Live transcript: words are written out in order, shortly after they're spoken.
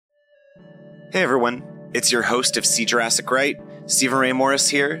Hey everyone, it's your host of See Jurassic Right, Stephen Ray Morris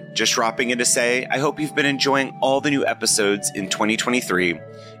here, just dropping in to say I hope you've been enjoying all the new episodes in 2023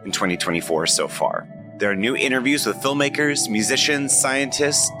 and 2024 so far. There are new interviews with filmmakers, musicians,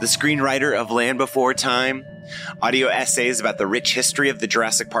 scientists, the screenwriter of Land Before Time, audio essays about the rich history of the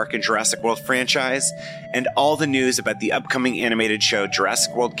Jurassic Park and Jurassic World franchise, and all the news about the upcoming animated show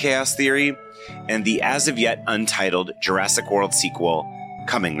Jurassic World Chaos Theory and the as-of-yet untitled Jurassic World sequel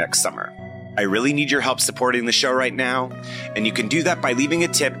coming next summer. I really need your help supporting the show right now, and you can do that by leaving a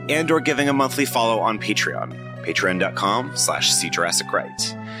tip and or giving a monthly follow on Patreon,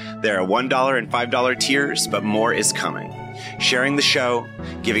 patreon.com/SeeJurassicRight. There are $1 and $5 tiers, but more is coming. Sharing the show,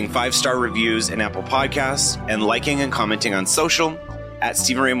 giving 5-star reviews in Apple Podcasts, and liking and commenting on social, at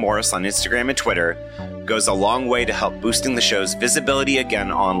Stephen Ray Morris on Instagram and Twitter, goes a long way to help boosting the show's visibility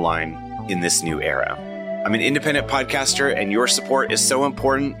again online in this new era. I'm an independent podcaster, and your support is so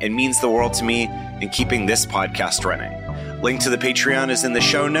important and means the world to me in keeping this podcast running. Link to the Patreon is in the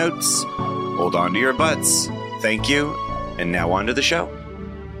show notes. Hold on to your butts. Thank you. And now on to the show.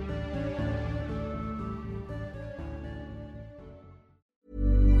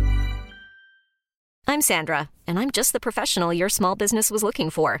 I'm Sandra, and I'm just the professional your small business was looking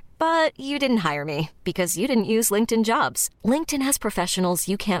for. But you didn't hire me because you didn't use LinkedIn Jobs. LinkedIn has professionals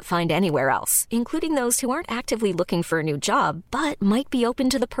you can't find anywhere else, including those who aren't actively looking for a new job, but might be open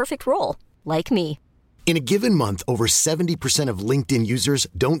to the perfect role, like me. In a given month, over 70% of LinkedIn users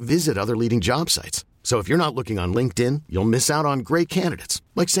don't visit other leading job sites. So if you're not looking on LinkedIn, you'll miss out on great candidates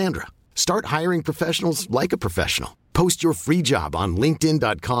like Sandra. Start hiring professionals like a professional. Post your free job on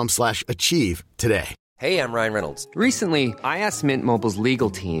linkedin.com/achieve today. Hey, I'm Ryan Reynolds. Recently, I asked Mint Mobile's legal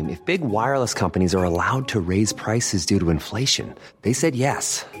team if big wireless companies are allowed to raise prices due to inflation. They said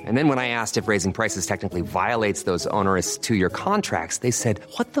yes. And then when I asked if raising prices technically violates those onerous 2-year contracts, they said,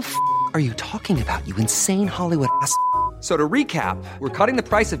 "What the f*** are you talking about, you insane Hollywood ass?" So to recap, we're cutting the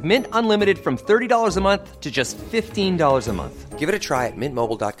price of Mint Unlimited from $30 a month to just $15 a month. Give it a try at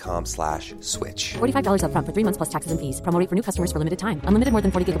mintmobile.com/switch. $45 up front for 3 months plus taxes and fees. Promo rate for new customers for limited time. Unlimited more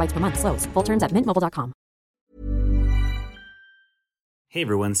than 40 gigabytes per month. Slows full terms at mintmobile.com. Hey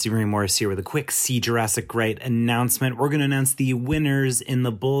everyone, Stephen Ray Morris here with a quick See Jurassic Right announcement. We're going to announce the winners in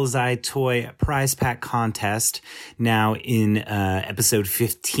the Bullseye Toy Prize Pack Contest. Now in episode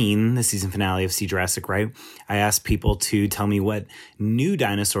 15, the season finale of See Jurassic Right, I asked people to tell me what new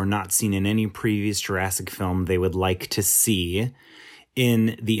dinosaur not seen in any previous Jurassic film they would like to see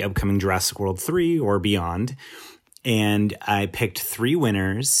in the upcoming Jurassic World 3 or beyond. And I picked 3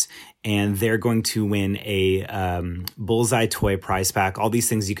 winners, and they're going to win a Bullseye Toy prize pack. All these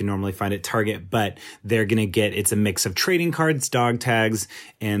things you can normally find at Target, but they're going to get, it's a mix of trading cards, dog tags,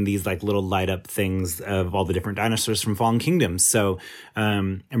 and these like little light up things of all the different dinosaurs from Fallen Kingdoms. So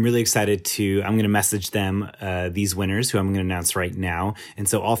I'm really excited I'm going to message them, these winners who I'm going to announce right now. And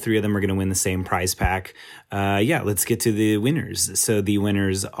so all 3 of them are going to win the same prize pack. Let's get to the winners. So the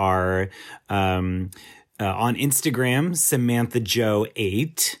winners are, on Instagram, Samantha Joe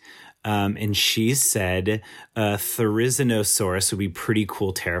 8, and she said Therizinosaurus would be pretty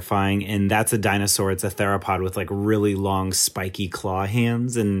cool, terrifying, and that's a dinosaur. It's a theropod with like really long, spiky claw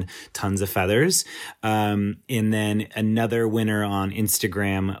hands and tons of feathers. And then another winner on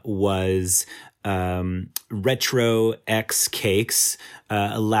Instagram was Retro X Cakes,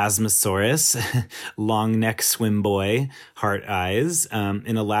 Elasmosaurus, long neck swim boy, heart eyes. And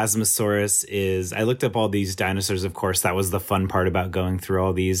Elasmosaurus is, I looked up all these dinosaurs, of course. That was the fun part about going through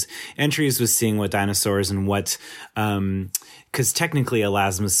all these entries, was seeing what dinosaurs and what, because technically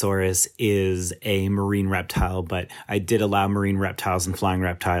Elasmosaurus is a marine reptile, but I did allow marine reptiles and flying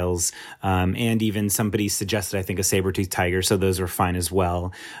reptiles, and even somebody suggested, I think, a saber-toothed tiger, so those were fine as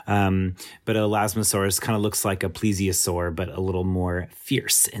well. But Elasmosaurus kind of looks like a plesiosaur, but a little more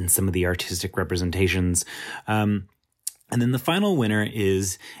fierce in some of the artistic representations. And then the final winner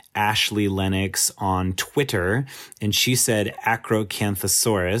is Ashley Lennox on Twitter, and she said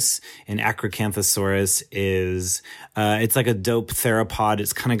Acrocanthosaurus, and Acrocanthosaurus is, it's like a dope theropod.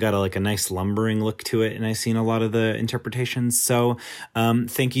 It's kind of got a nice lumbering look to it, and I've seen a lot of the interpretations. So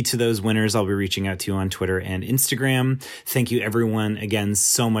thank you to those winners. I'll be reaching out to you on Twitter and Instagram. Thank you everyone again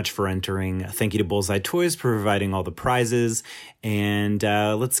so much for entering. Thank you to Bullseye Toys for providing all the prizes, and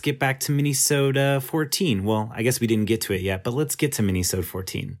let's get back to Minisode 14. Well, I guess we didn't get to it yet, but let's get to Minisode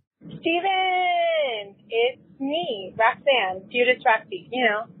 14. Steven, it's me, Roxanne, Judas Roxy,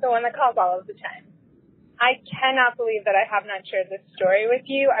 the one that calls all of the time. I cannot believe that I have not shared this story with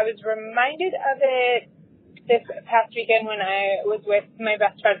you. I was reminded of it this past weekend when I was with my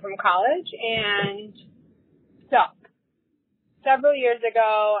best friend from college, and so several years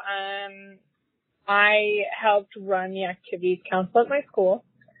ago, I helped run the activities council at my school.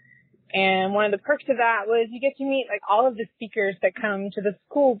 And one of the perks of that was you get to meet like all of the speakers that come to the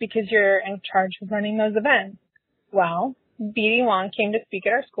school because you're in charge of running those events. Well, B.D. Wong came to speak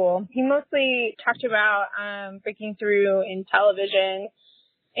at our school. He mostly talked about breaking through in television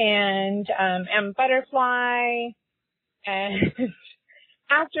and Butterfly. And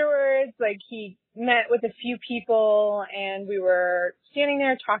afterwards, like, he met with a few people and we were standing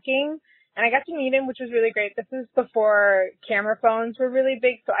there talking. And I got to meet him, which was really great. This is before camera phones were really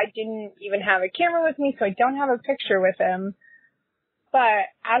big, so I didn't even have a camera with me, so I don't have a picture with him. But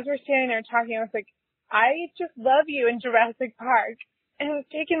as we're standing there talking, I was like, I just love you in Jurassic Park. And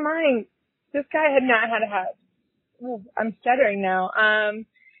take in mind, this guy had not had I'm stuttering now.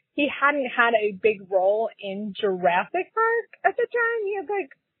 He hadn't had a big role in Jurassic Park at the time. He had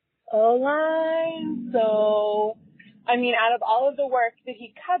like a line. So, I mean, out of all of the work that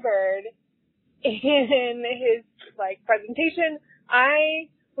he covered in his like presentation, I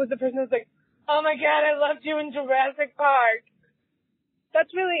was the person who was like, oh my God, I loved you in Jurassic Park.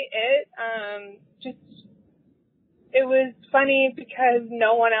 That's really it. It was funny because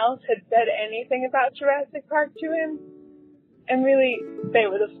no one else had said anything about Jurassic Park to him. And really, they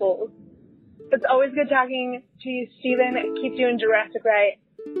were the fools. It's always good talking to you, Stephen. Keep doing Jurassic right.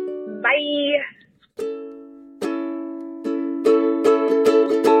 Bye.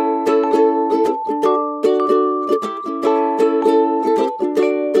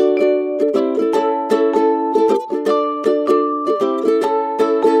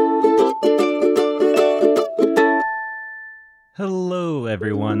 Hello,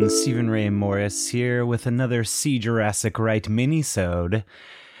 everyone. Stephen Ray Morris here with another See Jurassic Right minisode.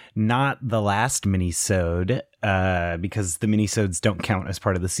 Not the last minisode, because the minisodes don't count as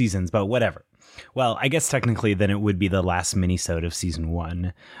part of the seasons, but whatever. Well, I guess technically then it would be the last minisode of season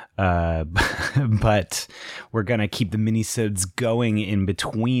 1. But we're going to keep the minisodes going in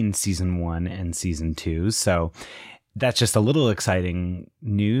between season 1 and season 2. So that's just a little exciting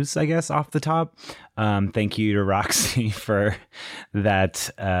news, I guess, off the top. Thank you to Roxy for that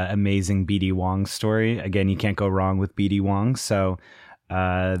amazing B.D. Wong story. Again, you can't go wrong with B.D. Wong. So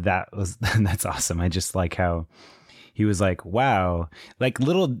that's awesome. I just like how he was like, wow, like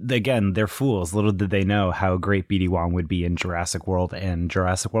they're fools. Little did they know how great B.D. Wong would be in Jurassic World and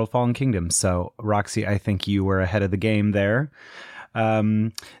Jurassic World Fallen Kingdom. So Roxy, I think you were ahead of the game there.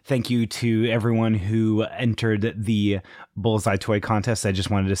 Thank you to everyone who entered the Bullseye Toy Contest. I just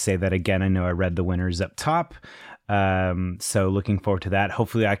wanted to say that again. I know I read the winners up top. So looking forward to that.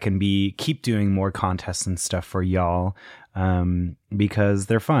 Hopefully I can keep doing more contests and stuff for y'all, because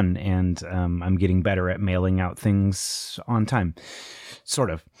they're fun and, I'm getting better at mailing out things on time. Sort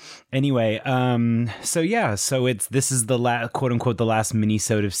of. Anyway, so this is the quote unquote, the last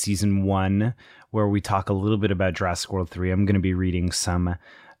minisode of season 1, where we talk a little bit about Jurassic World 3. I'm going to be reading some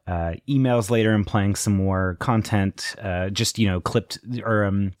emails later and playing some more content, just, clipped,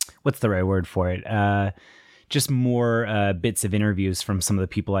 or what's the right word for it? Just more bits of interviews from some of the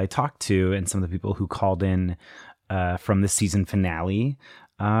people I talked to and some of the people who called in from the season finale.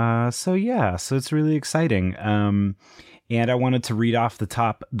 So it's really exciting. And I wanted to read off the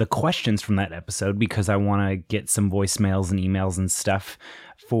top the questions from that episode because I want to get some voicemails and emails and stuff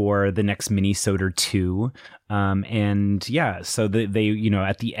for the next minisode or 2. So they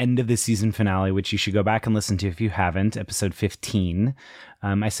at the end of the season finale, which you should go back and listen to if you haven't, episode 15,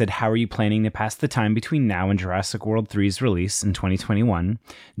 I said, how are you planning to pass the time between now and Jurassic World 3's release in 2021,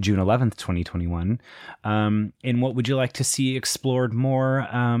 June 11th, 2021? And what would you like to see explored more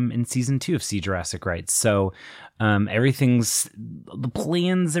in season 2 of See Jurassic Right? So everything's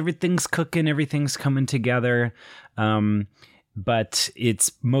cooking, everything's coming together. But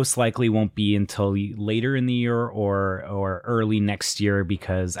it's most likely won't be until later in the year or early next year,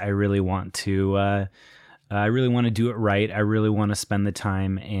 because I really want to do it right. I really want to spend the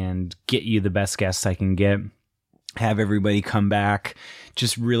time and get you the best guests I can get, have everybody come back,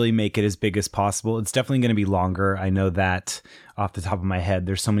 just really make it as big as possible. It's definitely going to be longer. I know that off the top of my head.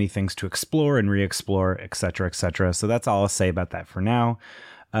 There's so many things to explore and re-explore, et cetera, et cetera. So that's all I'll say about that for now.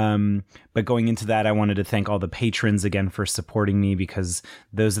 But going into that, I wanted to thank all the patrons again for supporting me, because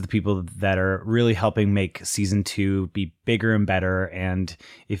those are the people that are really helping make season 2 be bigger and better. And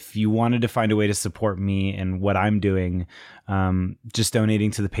if you wanted to find a way to support me and what I'm doing, just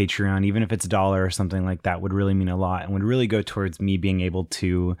donating to the Patreon, even if it's $1 or something like that, would really mean a lot and would really go towards me being able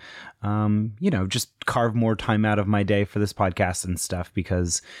to, just carve more time out of my day for this podcast and stuff,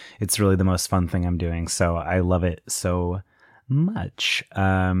 because it's really the most fun thing I'm doing. So I love it so much.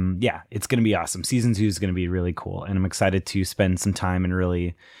 Yeah, it's going to be awesome. Season 2 is going to be really cool, and I'm excited to spend some time and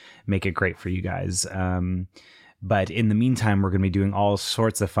really make it great for you guys. But in the meantime, we're going to be doing all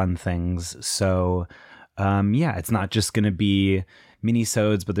sorts of fun things. So yeah, it's not just going to be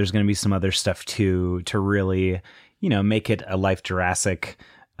mini-sodes, but there's going to be some other stuff too to really, make it a Life Jurassic.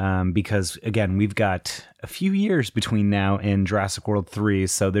 Because again, we've got a few years between now and Jurassic World 3.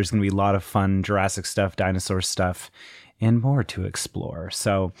 So there's going to be a lot of fun Jurassic stuff, dinosaur stuff, and more to explore.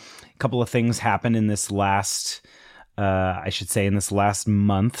 So a couple of things happened in this last, in this last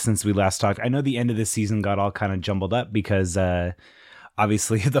month since we last talked. I know the end of the season got all kind of jumbled up because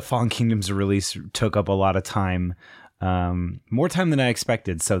obviously the Fallen Kingdoms release took up a lot of time, more time than I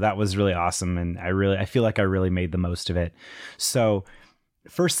expected. So that was really awesome. And I feel like I really made the most of it. So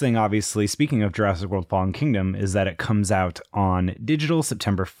first thing, obviously, speaking of Jurassic World Fallen Kingdom, is that it comes out on digital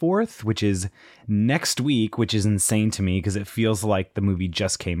September 4th, which is next week, which is insane to me because it feels like the movie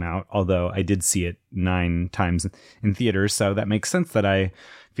just came out, although I did see it 9 times in theaters, so that makes sense that I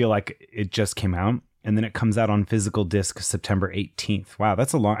feel like it just came out. And then it comes out on physical disc September 18th. Wow,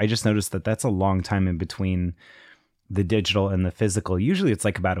 I just noticed that that's a long time in between the digital and the physical. Usually it's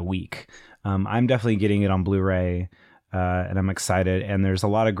like about a week. I'm definitely getting it on Blu-ray. And I'm excited. And there's a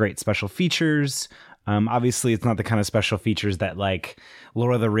lot of great special features. Obviously, it's not the kind of special features that like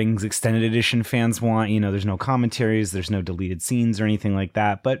Lord of the Rings Extended Edition fans want. There's no commentaries, there's no deleted scenes or anything like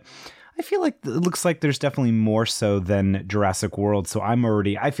that. But I feel like it looks like there's definitely more so than Jurassic World. So I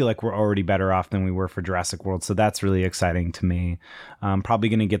feel like we're already better off than we were for Jurassic World. So that's really exciting to me. I'm probably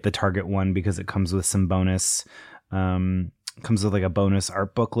going to get the Target one because it comes with some bonus comes with like a bonus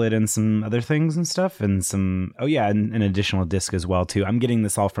art booklet and some other things and stuff, and an additional disc as well too. I'm getting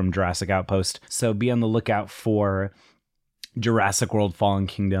this all from Jurassic Outpost, so be on the lookout for Jurassic World Fallen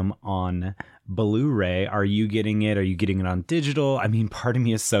Kingdom on Blu-ray. Are you getting it? Are you getting it on digital? I mean, part of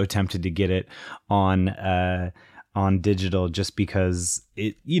me is so tempted to get it on digital just because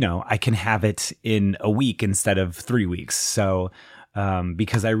it, I can have it in a week instead of 3 weeks. So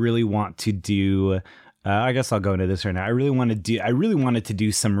because I really want to do I guess I'll go into this right now. I really wanted to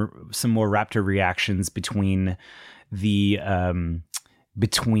do some more Raptor reactions between the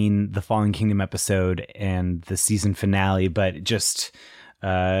Fallen Kingdom episode and the season finale, but just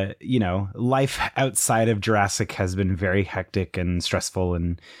life outside of Jurassic has been very hectic and stressful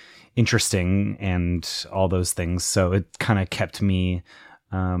and interesting and all those things. So it kind of kept me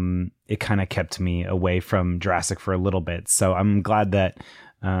away from Jurassic for a little bit. So I'm glad that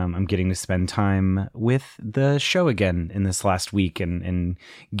I'm getting to spend time with the show again in this last week and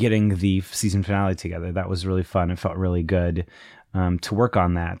getting the season finale together. That was really fun. It felt really good to work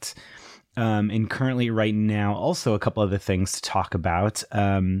on that. And currently right now, also a couple other things to talk about.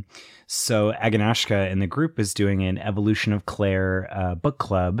 So Aganashka in the group is doing an Evolution of Claire book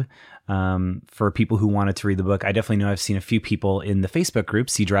club for people who wanted to read the book. I definitely know I've seen a few people in the Facebook group,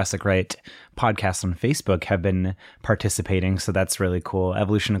 See Jurassic Right podcast on Facebook, have been participating. So that's really cool.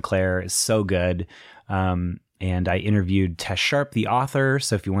 Evolution of Claire is so good. And I interviewed Tess Sharp, the author.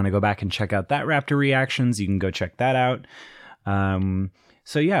 So if you want to go back and check out that Raptor reactions, you can go check that out.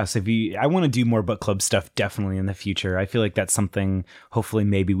 So I want to do more book club stuff definitely in the future. I feel like that's something hopefully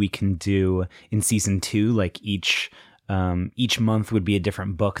maybe we can do in season 2, like each month would be a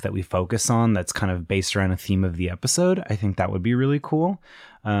different book that we focus on that's kind of based around a theme of the episode. I think that would be really cool.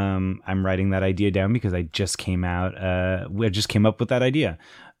 I'm writing that idea down because I just came up with that idea.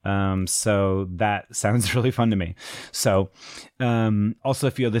 So that sounds really fun to me. So, also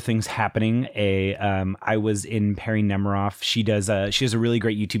a few other things happening. I was in Perry Nemiroff. She has a really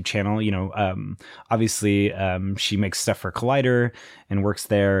great YouTube channel. Obviously, she makes stuff for Collider and works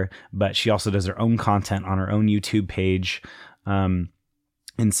there, but she also does her own content on her own YouTube page. And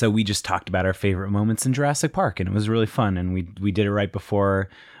so we just talked about our favorite moments in Jurassic Park, and it was really fun. And we did it right before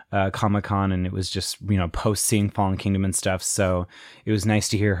Comic-Con, and it was just post seeing Fallen Kingdom and stuff, so it was nice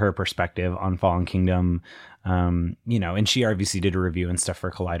to hear her perspective on Fallen Kingdom. And she obviously did a review and stuff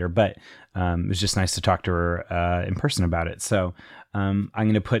for Collider, but it was just nice to talk to her in person about it. So I'm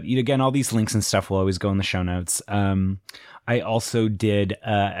going to put, again, all these links and stuff will always go in the show notes. I also did,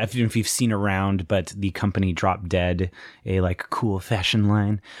 I don't know if you've seen around, but the company Drop Dead, a like cool fashion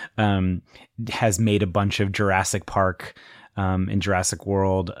line, has made a bunch of Jurassic Park in Jurassic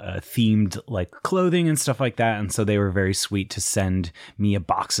World themed like clothing and stuff like that, and so they were very sweet to send me a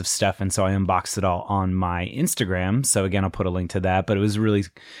box of stuff, and so I unboxed it all on my Instagram. So again, I'll put a link to that, but it was really,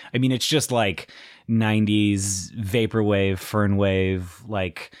 it's just like 90s vaporwave, fernwave,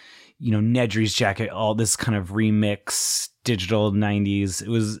 like Nedry's jacket, all this kind of remix digital 90s.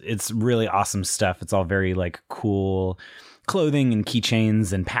 It's really awesome stuff. It's all very like cool clothing and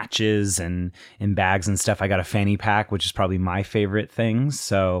keychains and patches and bags and stuff. I got a fanny pack, which is probably my favorite thing.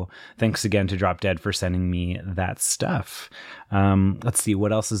 So thanks again to Drop Dead for sending me that stuff. Let's see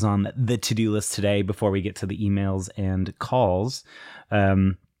what else is on the to-do list today before we get to the emails and calls.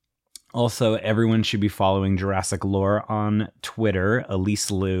 Also, everyone should be following Jurassic Lore on Twitter. Elise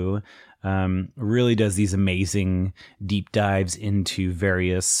Liu really does these amazing deep dives into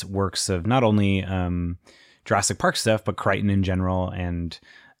various works of not only Jurassic Park stuff, but Crichton in general. And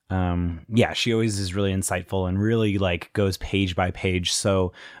she always is really insightful and really like goes page by page.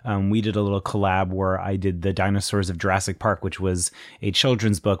 So we did a little collab where I did the Dinosaurs of Jurassic Park, which was a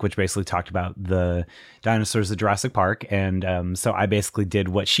children's book, which basically talked about the dinosaurs of Jurassic Park. And so I basically did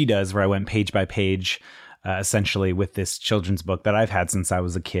what she does, where I went page by page, essentially with this children's book that I've had since I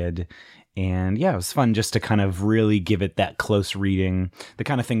was a kid. And yeah, it was fun just to kind of really give it that close reading, the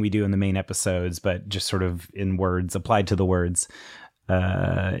kind of thing we do in the main episodes, but just sort of in words, applied to the words.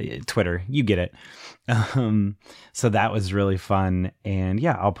 Twitter, you get it. So that was really fun. And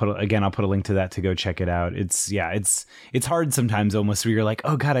yeah, I'll put a link to that to go check it out. It's hard sometimes almost where you're like,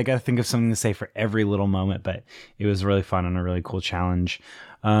 oh God, I got to think of something to say for every little moment, but it was really fun and a really cool challenge.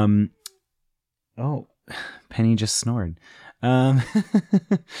 Oh, Penny just snored.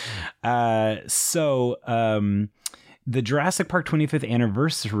 The Jurassic Park 25th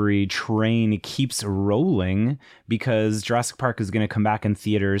anniversary train keeps rolling because Jurassic Park is going to come back in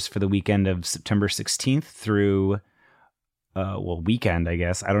theaters for the weekend of September 16th through, weekend, I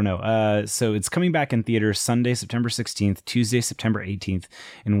guess. I don't know. So it's coming back in theaters Sunday, September 16th, Tuesday, September 18th,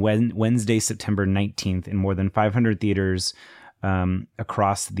 and Wednesday, September 19th in more than 500 theaters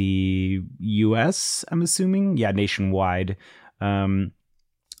across the U.S., I'm assuming. Yeah, nationwide.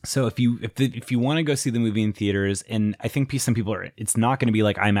 So if you want to go see the movie in theaters, and I think some people it's not going to be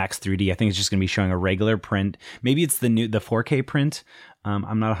like IMAX 3D. I think it's just going to be showing a regular print. Maybe it's the 4K print.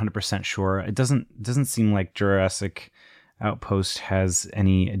 I'm not 100% sure. It doesn't seem like Jurassic Outpost has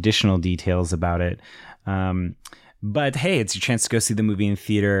any additional details about it. But hey, it's your chance to go see the movie in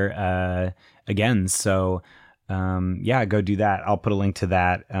theater again. So go do that. I'll put a link to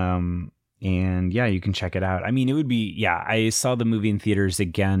that. And yeah, you can check it out. I mean, it would be, I saw the movie in theaters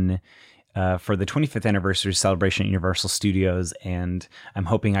again for the 25th anniversary celebration at Universal Studios, and I'm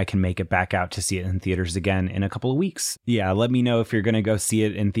hoping I can make it back out to see it in theaters again in a couple of weeks. Yeah, let me know if you're going to go see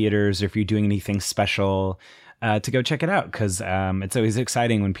it in theaters or if you're doing anything special to go check it out, because it's always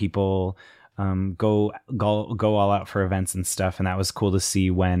exciting when people go all out for events and stuff, and that was cool to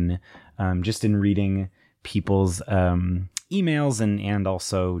see when just in reading people's emails and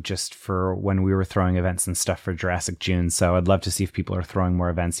also just for when we were throwing events and stuff for Jurassic June. So I'd love to see if people are throwing more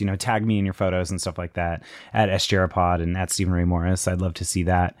events, tag me in your photos and stuff like that at SJRPod and at Stephen Ray Morris. I'd love to see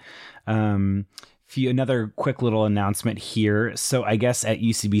that. Another quick little announcement here. So I guess at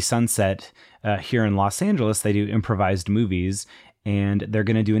UCB Sunset here in Los Angeles, they do improvised movies, and they're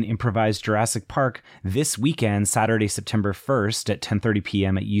going to do an improvised Jurassic Park this weekend, Saturday, September 1st at 10:30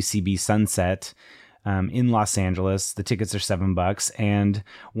 p.m. at UCB Sunset. In Los Angeles. The tickets are $7, and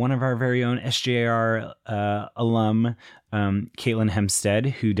one of our very own SJR alum, Caitlin Hempstead,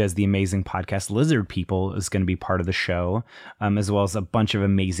 who does the amazing podcast Lizard People, is going to be part of the show, as well as a bunch of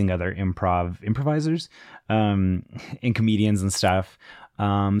amazing other improvisers and comedians and stuff.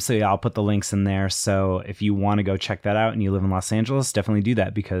 I'll put the links in there. So if you want to go check that out and you live in Los Angeles, definitely do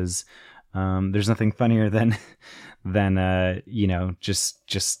that, because there's nothing funnier than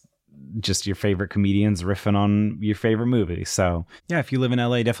just your favorite comedians riffing on your favorite movie. So yeah, if you live in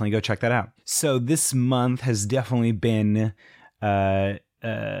LA, definitely go check that out. So this month has definitely been very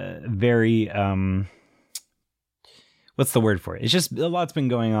what's the word for it? It's just a lot's been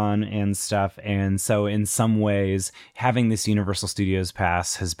going on and stuff. And so in some ways, having this Universal Studios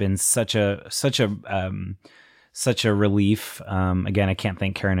pass has been such a relief. Again, I can't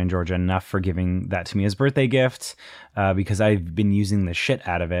thank Karen and Georgia enough for giving that to me as birthday gift, because I've been using the shit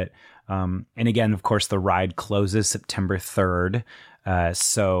out of it. And again, of course, the ride closes September 3rd.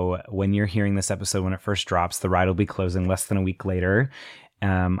 So when you're hearing this episode, when it first drops, the ride will be closing less than a week later.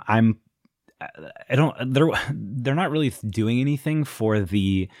 They're not really doing anything for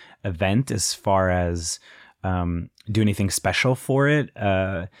the event as far as do anything special for it.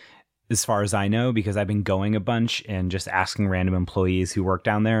 As far as I know, because I've been going a bunch and just asking random employees who work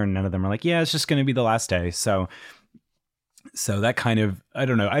down there, and none of them are like, yeah, it's just going to be the last day. So that kind of, I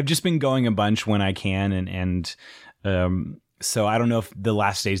don't know. I've just been going a bunch when I can. And so I don't know if the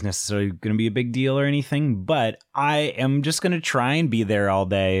last day is necessarily going to be a big deal or anything, but I am just going to try and be there all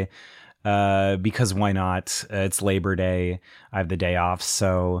day, because why not? It's Labor Day. I have the day off.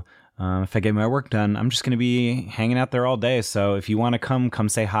 So If I get my work done, I'm just going to be hanging out there all day. So if you want to come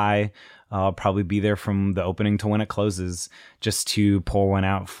say hi. I'll probably be there from the opening to when it closes, just to pour one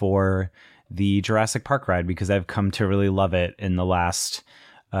out for the Jurassic Park ride, because I've come to really love it in the last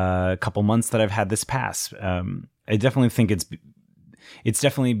couple months that I've had this pass. I definitely think it's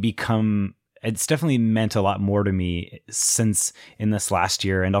definitely meant a lot more to me since in this last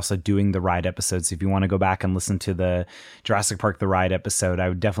year, and also doing the ride episodes. If you want to go back and listen to the Jurassic Park The Ride episode, I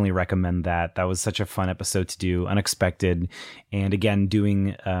would definitely recommend that. That was such a fun episode to do, unexpected. And again,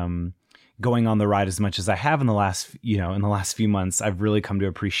 going on the ride as much as I have in the last few months, I've really come to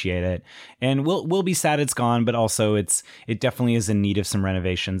appreciate it. And we'll be sad it's gone, but also it definitely is in need of some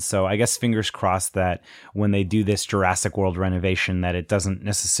renovations. So I guess fingers crossed that when they do this Jurassic World renovation, that it doesn't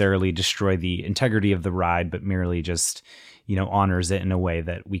necessarily destroy the integrity of the ride, but merely just, honors it in a way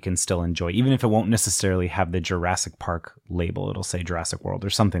that we can still enjoy, even if it won't necessarily have the Jurassic Park label. It'll say Jurassic World or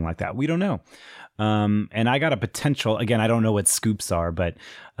something like that. We don't know. And I got a potential, again, I don't know what scoops are, but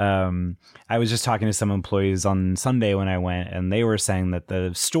I was just talking to some employees on Sunday when I went, and they were saying that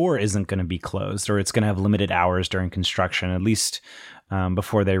the store isn't going to be closed, or it's going to have limited hours during construction, at least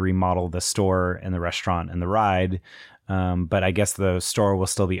before they remodel the store and the restaurant and the ride. But I guess the store will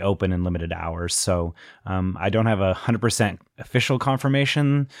still be open in limited hours. So I don't have 100% official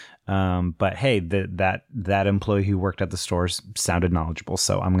confirmation. But hey, that employee who worked at the stores sounded knowledgeable,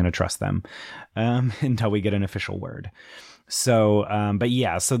 so I'm going to trust them until we get an official word. So, but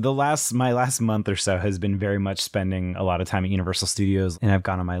yeah, so my last month or so has been very much spending a lot of time at Universal Studios, and I've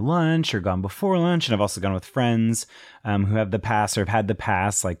gone on my lunch or gone before lunch, and I've also gone with friends who have the pass or have had the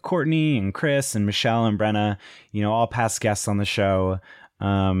pass, like Courtney and Chris and Michelle and Brenna, all past guests on the show.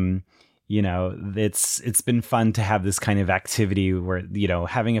 It's been fun to have this kind of activity where,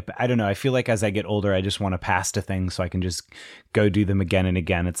 I don't know, I feel like as I get older, I just want to pass to things so I can just go do them again and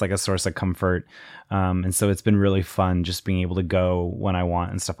again. It's like a source of comfort. And so it's been really fun just being able to go when I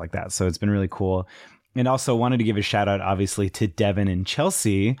want and stuff like that. So it's been really cool. And also wanted to give a shout out, obviously, to Devin and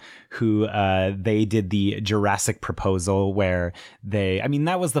Chelsea, who they did the Jurassic proposal where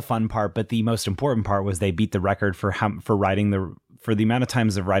that was the fun part. But the most important part was they beat the record for the amount of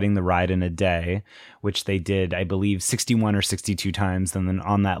times of riding the ride in a day, which they did, I believe, 61 or 62 times. And then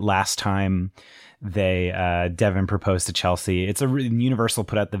on that last time, Devin proposed to Chelsea. Universal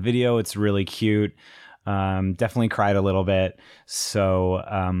put out the video. It's really cute. Definitely cried a little bit. So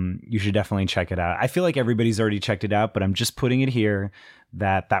you should definitely check it out. I feel like everybody's already checked it out, but I'm just putting it here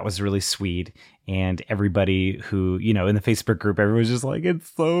that was really sweet. And everybody who, in the Facebook group, everyone's just like,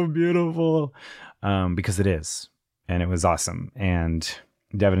 it's so beautiful, because it is. And it was awesome. And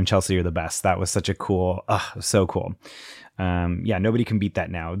Devin and Chelsea are the best. That was such a so cool. Nobody can beat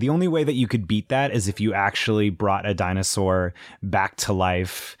that now. The only way that you could beat that is if you actually brought a dinosaur back to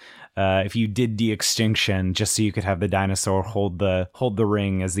life. If you did de-extinction, just so you could have the dinosaur hold the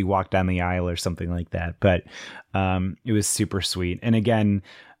ring as he walked down the aisle or something like that. But it was super sweet. And again,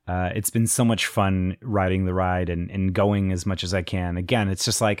 it's been so much fun riding the ride and going as much as I can. Again, it's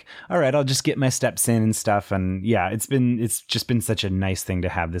just like, all right, I'll just get my steps in and stuff. And yeah, it's just been such a nice thing to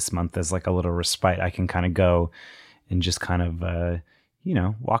have this month as like a little respite. I can kind of go and just kind of,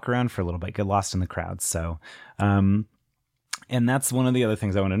 walk around for a little bit, get lost in the crowd. So, and that's one of the other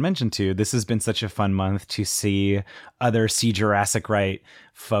things I wanted to mention too. This has been such a fun month to see other See Jurassic Right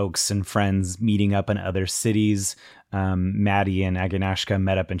folks and friends meeting up in other cities. Maddie and Agnieszka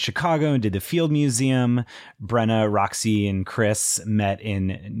met up in Chicago and did the Field Museum. Brenna, Roxy, and Chris met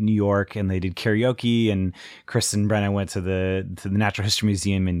in New York and they did karaoke. And Chris and Brenna went to the Natural History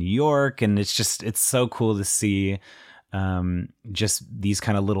Museum in New York. And it's so cool to see just these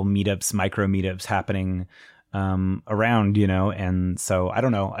kind of little meetups, micro meetups happening around, and so I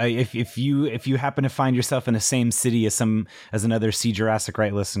don't know if you happen to find yourself in the same city as another See Jurassic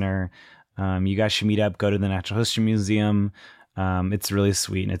Right listener, you guys should meet up, go to the Natural History Museum. It's really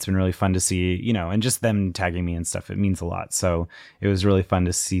sweet and it's been really fun to see, and just them tagging me and stuff. It means a lot. So it was really fun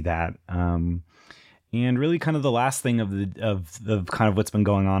to see that. And really kind of the last thing of kind of what's been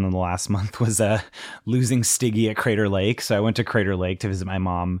going on in the last month was losing Stiggy at Crater Lake. So I went to Crater Lake to visit my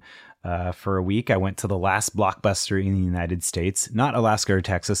mom for a week. I went to the last Blockbuster in the United States, not Alaska or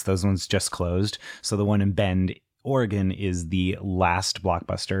Texas. Those ones just closed. So the one in Bend, Oregon is the last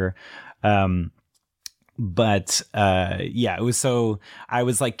Blockbuster. But it was so I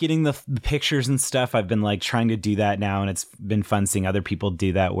was like getting the pictures and stuff. I've been like trying to do that now, and it's been fun seeing other people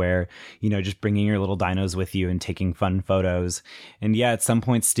do that where, just bringing your little dinos with you and taking fun photos. And yeah, at some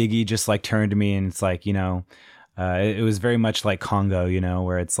point Stiggy just like turned to me and it's like, it was very much like Congo,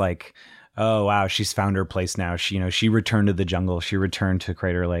 where it's like oh wow, she's found her place now. She returned to the jungle. She returned to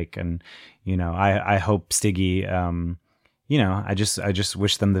Crater Lake, and I hope Stiggy. I just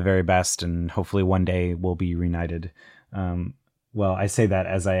wish them the very best, and hopefully one day we'll be reunited. Well, I say that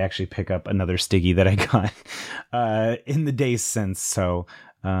as I actually pick up another Stiggy that I got in the days since. So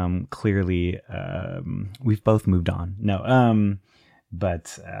clearly we've both moved on. No,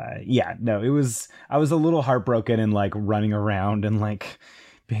 but it was, I was a little heartbroken and like running around and like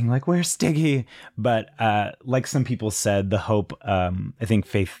being like, where's Stiggy? But like some people said, the hope, I think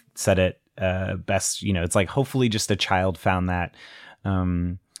Faith said it best, it's like hopefully just a child found that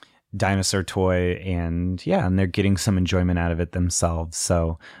dinosaur toy and they're getting some enjoyment out of it themselves.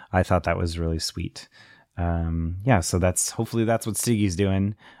 So I thought that was really sweet. So hopefully that's what Stiggy's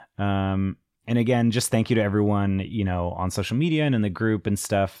doing. And again, just thank you to everyone, on social media and in the group and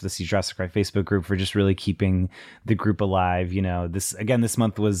stuff, the See Jurassic Right Facebook group, for just really keeping the group alive. This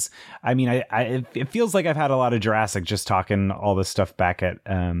month was, it feels like I've had a lot of Jurassic, just talking all this stuff back at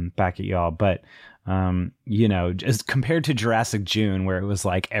y'all. But, just compared to Jurassic June, where it was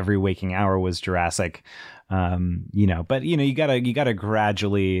like every waking hour was Jurassic, but you gotta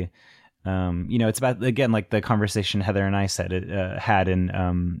gradually, it's about, again, like the conversation Heather and I had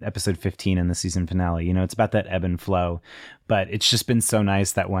in episode 15 in the season finale. It's about that ebb and flow. But it's just been so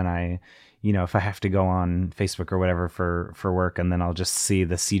nice that when I, if I have to go on Facebook or whatever for work, and then I'll just see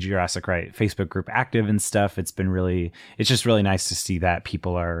the See Jurassic Right Facebook group active and stuff, it's just really nice to see that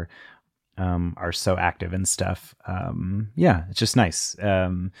people are so active and stuff. It's just nice.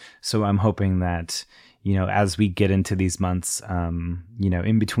 So I'm hoping that, as we get into these months,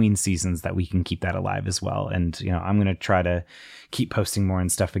 in between seasons, that we can keep that alive as well. And, I'm going to try to keep posting more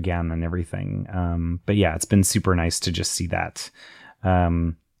and stuff again and everything. But it's been super nice to just see that.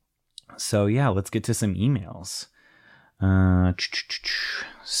 Let's get to some emails. I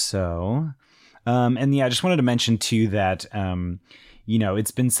just wanted to mention too that,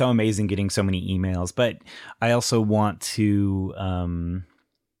 it's been so amazing getting so many emails, but I also want to,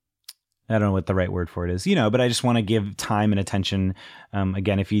 I don't know what the right word for it is, but I just want to give time and attention.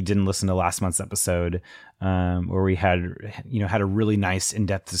 Again, if you didn't listen to last month's episode, where we had a really nice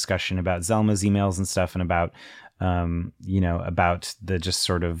in-depth discussion about Zelma's emails and stuff, and about, about the just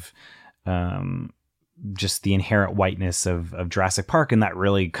sort of, just the inherent whiteness of Jurassic Park, and that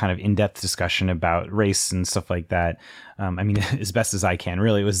really kind of in-depth discussion about race and stuff like that. As best as I can,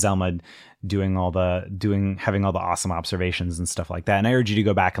 really, it was Zelma having all the awesome observations and stuff like that. And I urge you to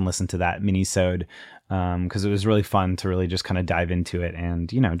go back and listen to that mini-sode, because it was really fun to really just kind of dive into it and,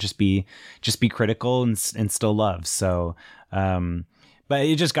 just be critical and still love. So, but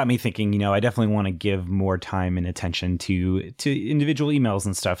it just got me thinking, I definitely want to give more time and attention to individual emails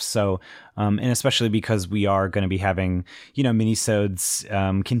and stuff. So, and especially because we are going to be having, mini-sodes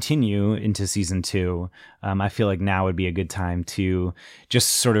continue into season 2. I feel like now would be a good time to just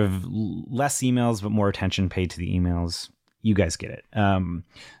sort of less emails, but more attention paid to the emails. You guys get it.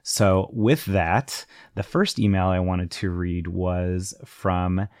 So with that, the first email I wanted to read was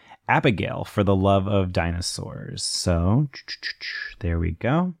from Abigail for the love of dinosaurs. So there we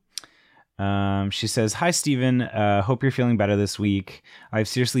go. She says, "Hi, Steven. Hope you're feeling better this week. I've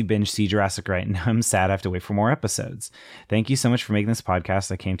seriously binged See Jurassic Right, and I'm sad I have to wait for more episodes. Thank you so much for making this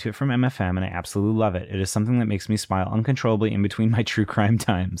podcast. I came to it from MFM, and I absolutely love it. It is something that makes me smile uncontrollably in between my true crime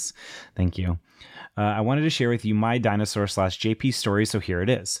times." Thank you. I wanted to share with you my dinosaur/JP story, so here it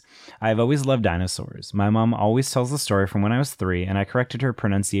is. I've always loved dinosaurs. My mom always tells the story from when I was 3, and I corrected her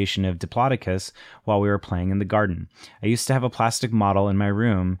pronunciation of Diplodocus while we were playing in the garden. I used to have a plastic model in my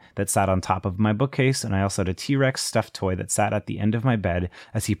room that sat on top of my bookcase, and I also had a T-Rex stuffed toy that sat at the end of my bed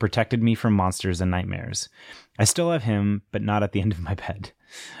as he protected me from monsters and nightmares. I still have him, but not at the end of my bed.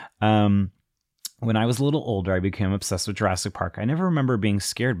 When I was a little older, I became obsessed with Jurassic Park. I never remember being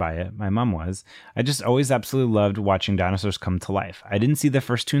scared by it. My mom was. I just always absolutely loved watching dinosaurs come to life. I didn't see the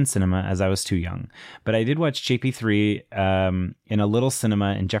first 2 in cinema as I was too young, but I did watch JP3 in a little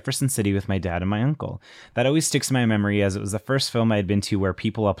cinema in Jefferson City with my dad and my uncle. That always sticks in my memory as it was the first film I had been to where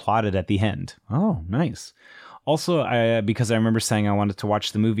people applauded at the end. Oh, nice. Also, because I remember saying I wanted to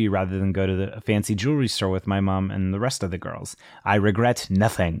watch the movie rather than go to the fancy jewelry store with my mom and the rest of the girls. I regret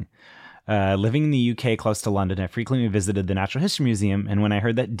nothing. Living in the UK close to London, I frequently visited the Natural History Museum, and when I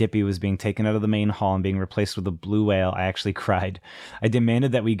heard that Dippy was being taken out of the main hall and being replaced with a blue whale, I actually cried. I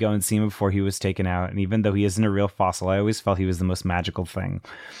demanded that we go and see him before he was taken out, and even though he isn't a real fossil, I always felt he was the most magical thing.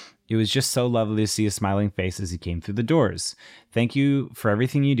 It was just so lovely to see his smiling face as he came through the doors. Thank you for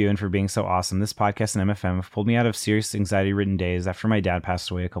everything you do and for being so awesome. This podcast and MFM have pulled me out of serious anxiety-ridden days after my dad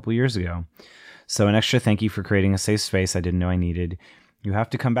passed away a couple years ago. So an extra thank you for creating a safe space I didn't know I needed. You have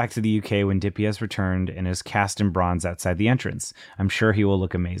to come back to the UK when Dippy has returned and is cast in bronze outside the entrance. I'm sure he will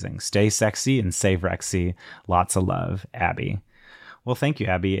look amazing. Stay sexy and save Rexy. Lots of love, Abby. Well, thank you,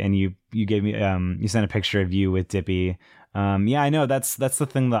 Abby. And you gave me you sent a picture of you with Dippy. Yeah, I know that's the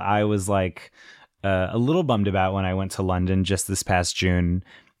thing that I was like a little bummed about when I went to London just this past June.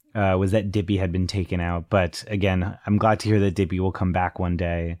 Was that Dippy had been taken out. But again, I'm glad to hear that Dippy will come back one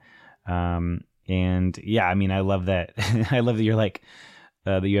day. And yeah, I mean, I love that. I love that you're like,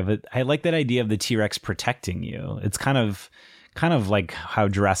 that you have I like that idea of the T-Rex protecting you. It's kind of like how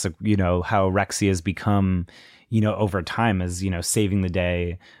Jurassic, how Rexy has become, over time as, saving the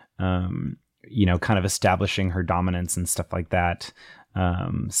day, kind of establishing her dominance and stuff like that.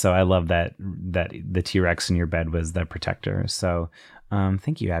 So I love that the T-Rex in your bed was the protector. So,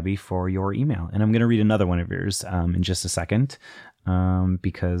 thank you, Abby, for your email. And I'm going to read another one of yours, in just a second,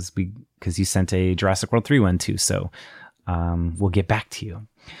 because you sent a Jurassic World 3 one too. So, we'll get back to you.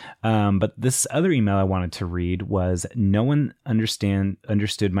 But this other email I wanted to read was, no one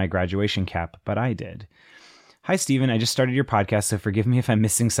understood my graduation cap, but I did. Hi, Stephen. I just started your podcast, so forgive me if I'm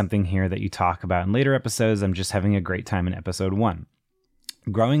missing something here that you talk about in later episodes. I'm just having a great time in episode 1.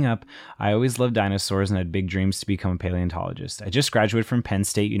 Growing up, I always loved dinosaurs and had big dreams to become a paleontologist. I just graduated from Penn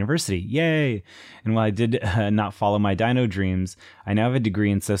State University. Yay! And while I did not follow my dino dreams, I now have a degree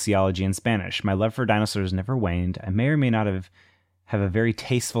in sociology and Spanish. My love for dinosaurs never waned. I may or may not have a very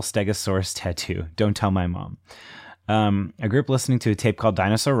tasteful Stegosaurus tattoo. Don't tell my mom. I grew up listening to a tape called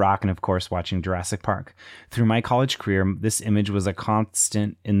Dinosaur Rock and, of course, watching Jurassic Park. Through my college career, this image was a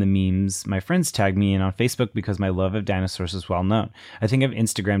constant in the memes my friends tagged me in on Facebook because my love of dinosaurs is well known. I think I've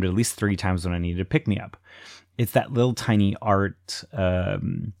Instagrammed at least 3 times when I needed to pick me up. It's that little tiny art.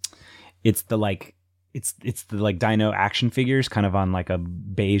 It's the dino action figures kind of on like a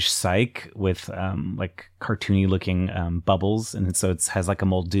beige cyc with like cartoony looking bubbles. And so it has like a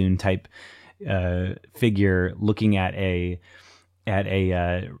Muldoon type figure looking at a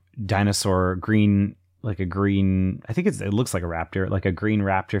dinosaur green, like a green, I think it looks like a raptor, like a green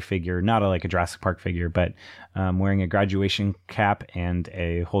raptor figure, not like a Jurassic Park figure, but wearing a graduation cap and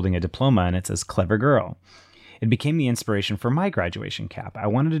holding a diploma, and it says "Clever Girl." It became the inspiration for my graduation cap. I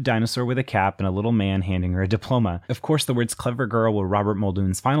wanted a dinosaur with a cap and a little man handing her a diploma. Of course, the words "Clever Girl" were Robert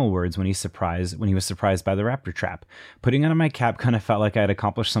Muldoon's final words when he was surprised by the raptor trap. Putting it on my cap kind of felt like I had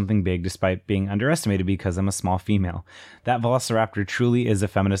accomplished something big despite being underestimated because I'm a small female. That velociraptor truly is a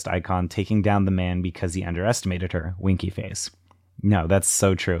feminist icon, taking down the man because he underestimated her. Winky face. No, that's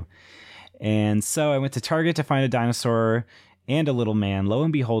so true. And so I went to Target to find a dinosaur and a little man. Lo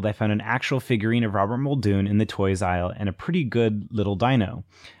and behold, I found an actual figurine of Robert Muldoon in the toys aisle and a pretty good little dino.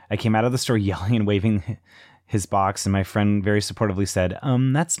 I came out of the store yelling and waving his box, and my friend very supportively said,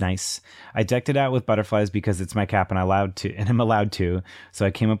 that's nice. I decked it out with butterflies because it's my cap and I'm allowed to. So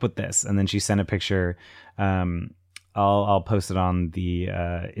I came up with this. And then she sent a picture. I'll post it on the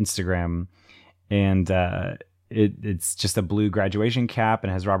Instagram, and it's just a blue graduation cap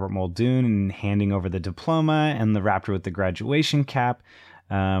and has Robert Muldoon handing over the diploma and the raptor with the graduation cap.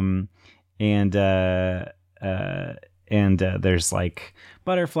 And there's like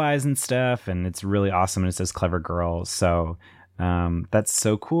butterflies and stuff, and it's really awesome. And it says "Clever Girl." So, that's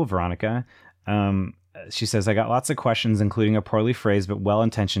so cool, Veronica. She says, I got lots of questions, including a poorly phrased but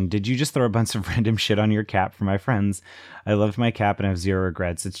well-intentioned, did you just throw a bunch of random shit on your cap for my friends? I loved my cap and I have zero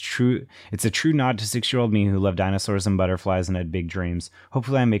regrets. It's a true nod to 6-year-old me who loved dinosaurs and butterflies and had big dreams.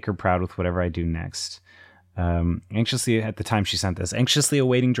 Hopefully I make her proud with whatever I do next. Anxiously, at the time she sent this, anxiously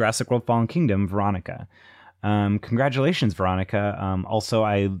awaiting Jurassic World Fallen Kingdom, Veronica. Congratulations, Veronica. Also,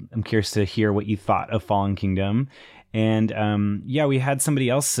 I am curious to hear what you thought of Fallen Kingdom. And we had somebody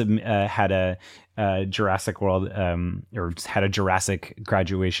else had a Jurassic World or had a Jurassic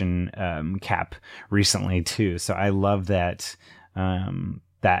graduation cap recently too. So I love that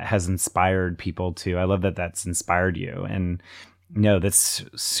that has inspired people too. I love that that's inspired you, and that's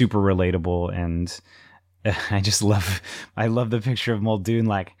super relatable. And I love the picture of Muldoon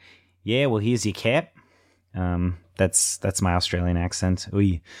like, yeah, well, here's your cap. That's my Australian accent.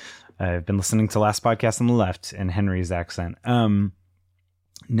 Ooh. I've been listening to Last Podcast on the Left and Henry's accent.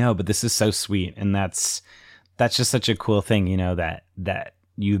 No, but this is so sweet. And that's just such a cool thing, that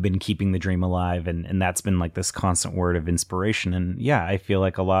you've been keeping the dream alive. And that's been like this constant word of inspiration. And yeah, I feel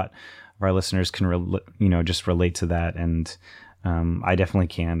like a lot of our listeners can, just relate to that. And I definitely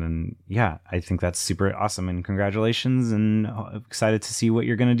can. And yeah, I think that's super awesome. And congratulations. And excited to see what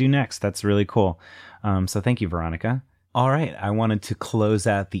you're going to do next. That's really cool. So thank you, Veronica. All right, I wanted to close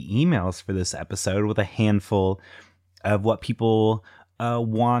out the emails for this episode with a handful of what people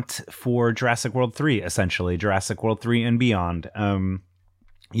want for Jurassic World 3, essentially, Jurassic World 3 and beyond.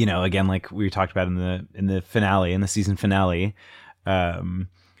 you know, again, like we talked about in the finale, in the season finale,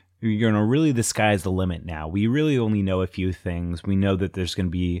 you know, really the sky's the limit now. We really only know a few things. We know that it's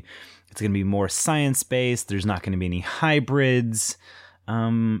going to be more science-based. There's not going to be any hybrids.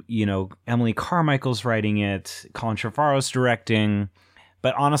 You know, Emily Carmichael's writing it. Colin Trevorrow's directing.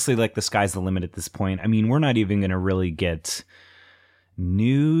 But honestly, like, the sky's the limit at this point. I mean, we're not even going to really get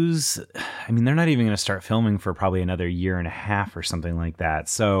news. I mean, they're not even going to start filming for probably another year and a half or something like that.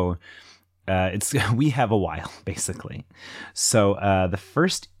 So we have a while, basically. So the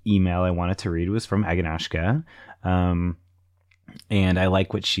first email I wanted to read was from Agnieszka. And I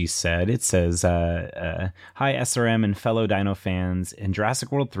like what she said. It says, hi, SRM and fellow Dino fans. In Jurassic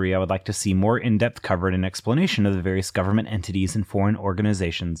World 3, I would like to see more in-depth coverage and explanation of the various government entities and foreign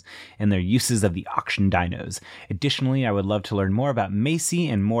organizations and their uses of the auction dinos. Additionally, I would love to learn more about Macy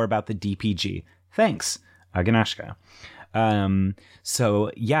and more about the DPG. Thanks, Agnieszka.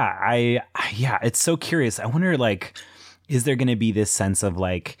 So yeah, it's so curious. I wonder, like, is there going to be this sense of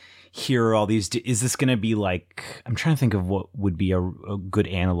like, here are all these, is this going to be like, I'm trying to think of what would be a good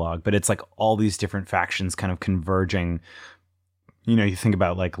analog, but it's like all these different factions kind of converging. You know, you think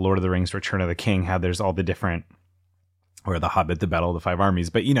about like Lord of the Rings, Return of the King, how there's all the different, or The Hobbit, the Battle of the Five Armies,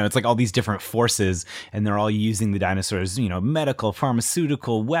 but you know, it's like all these different forces and they're all using the dinosaurs, you know, medical,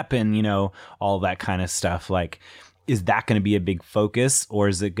 pharmaceutical, weapon, you know, all that kind of stuff. Like, is that going to be a big focus, or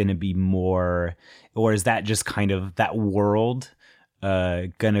is it going to be more, or is that just kind of that world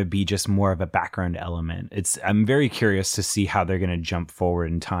gonna be just more of a background element? I'm very curious to see how they're gonna jump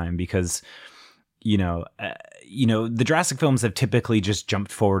forward in time, because you know the Jurassic films have typically just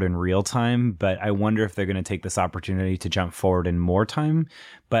jumped forward in real time, but I wonder if they're gonna take this opportunity to jump forward in more time.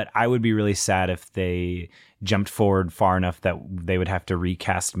 But I would be really sad if they jumped forward far enough that they would have to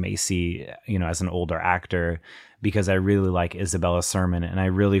recast Macy, you know, as an older actor, because I really like Isabella Sermon, and I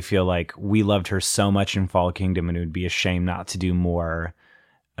really feel like we loved her so much in Fall Kingdom, and it would be a shame not to do more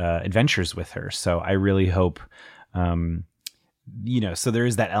adventures with her. So I really hope, you know, so there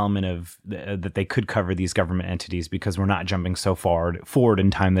is that element of that they could cover these government entities, because we're not jumping so forward in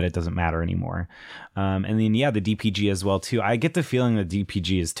time that it doesn't matter anymore. And then, yeah, the DPG as well, too. I get the feeling that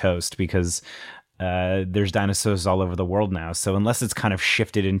DPG is toast, because there's dinosaurs all over the world now. So unless it's kind of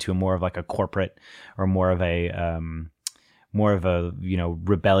shifted into more of like a corporate or more of a you know,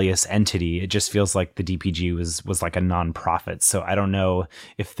 rebellious entity, it just feels like the DPG was like a non-profit. So I don't know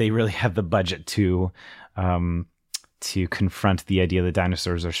if they really have the budget to confront the idea that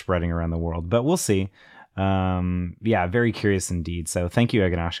dinosaurs are spreading around the world, but we'll see. Yeah, very curious indeed. So thank you,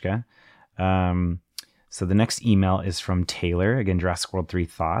 Agnieszka. So the next email is from Taylor, again, Jurassic World 3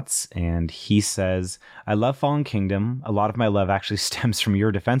 thoughts. And he says, I love Fallen Kingdom. A lot of my love actually stems from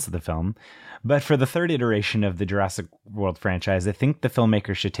your defense of the film. But for the third iteration of the Jurassic World franchise, I think the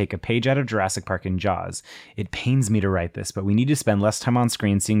filmmakers should take a page out of Jurassic Park and Jaws. It pains me to write this, but we need to spend less time on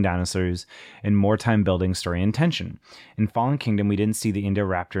screen seeing dinosaurs and more time building story and tension. In Fallen Kingdom, we didn't see the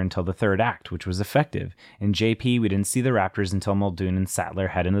Indoraptor until the third act, which was effective. In JP, we didn't see the raptors until Muldoon and Sattler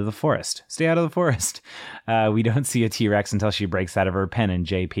head into the forest. Stay out of the forest. We don't see a T-Rex until she breaks out of her pen in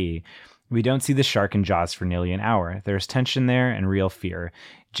JP. We don't see the shark in Jaws for nearly an hour. There's tension there and real fear.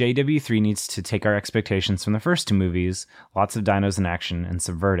 JW3 needs to take our expectations from the first two movies, lots of dinos in action, and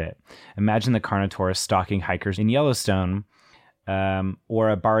subvert it. Imagine the Carnotaurus stalking hikers in Yellowstone, or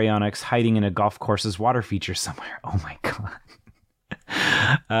a Baryonyx hiding in a golf course's water feature somewhere. Oh my god.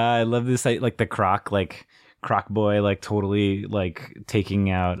 I love this, like the Croc boy, like totally like taking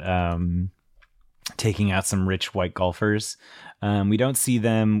out some rich white golfers. We don't see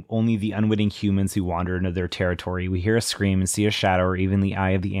them, only the unwitting humans who wander into their territory. We hear a scream and see a shadow or even the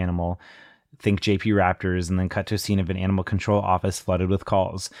eye of the animal. Think JP Raptors, and then cut to a scene of an animal control office flooded with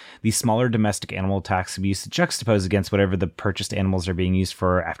calls. These smaller domestic animal attacks can be used to juxtapose against whatever the purchased animals are being used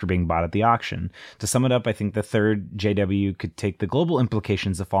for after being bought at the auction. To sum it up, I think the third JW could take the global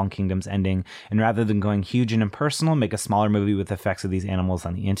implications of Fallen Kingdom's ending, and rather than going huge and impersonal, make a smaller movie with effects of these animals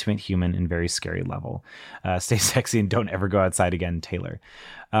on the intimate, human, and very scary level. Stay sexy and don't ever go outside again, Taylor.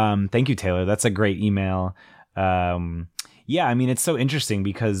 Thank you, Taylor. That's a great email. Yeah, I mean, it's so interesting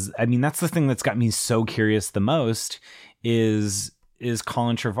because, I mean, that's the thing that's got me so curious the most is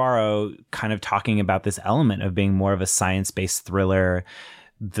Colin Trevorrow kind of talking about this element of being more of a science-based thriller,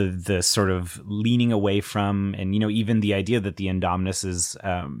 the sort of leaning away from, and, you know, even the idea that the Indominus is,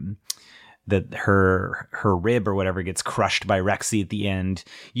 that her rib or whatever gets crushed by Rexy at the end.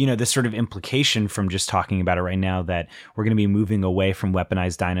 You know, this sort of implication from just talking about it right now that we're going to be moving away from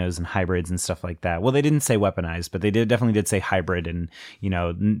weaponized dinos and hybrids and stuff like that. Well, they didn't say weaponized, but they definitely did say hybrid, and, you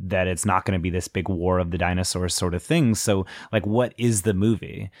know, that it's not going to be this big war of the dinosaurs sort of thing. So like, what is the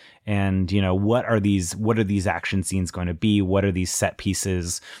movie? And, you know, what are these action scenes going to be? What are these set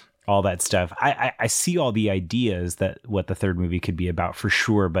pieces? All that stuff. I see all the ideas that what the third movie could be about for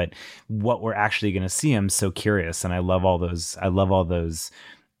sure, but what we're actually going to see, I'm so curious, and I love all those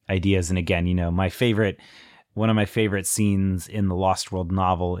ideas. And again, you know, one of my favorite scenes in the Lost World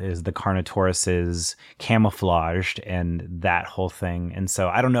novel is the Carnotauruses camouflaged and that whole thing. And so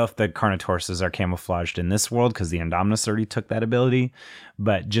I don't know if the Carnotauruses are camouflaged in this world because the Indominus already took that ability,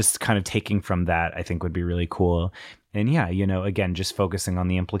 but just kind of taking from that, I think would be really cool. And yeah, you know, again, just focusing on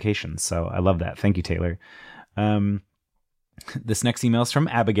the implications. So I love that. Thank you, Taylor. This next email is from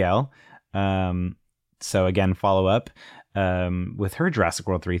Abigail. So again, follow up with her Jurassic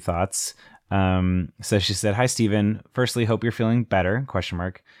World 3 thoughts. So she said, "Hi, Steven. Firstly, hope you're feeling better, ?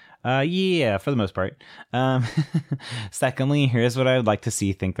 Yeah, for the most part. Secondly, here's what I would like to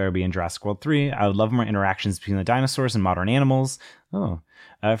think there will be in Jurassic World 3. I would love more interactions between the dinosaurs and modern animals.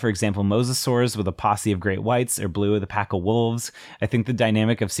 For example, mosasaurs with a posse of great whites, or Blue with a pack of wolves. I think the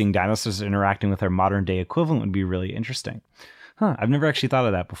dynamic of seeing dinosaurs interacting with their modern day equivalent would be really interesting." I've never actually thought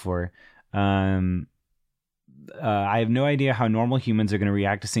of that before. I have no idea how normal humans are going to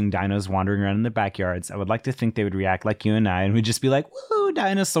react to seeing dinos wandering around in their backyards. I would like to think they would react like you and I and would just be like, "Woo,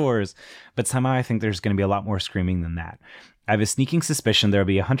 dinosaurs!" But somehow I think there's going to be a lot more screaming than that. I have a sneaking suspicion there will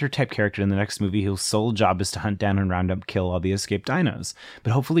be a hunter-type character in the next movie whose sole job is to hunt down and round up, kill all the escaped dinos.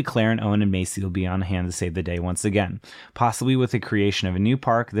 But hopefully Claire and Owen and Macy will be on hand to save the day once again. Possibly with the creation of a new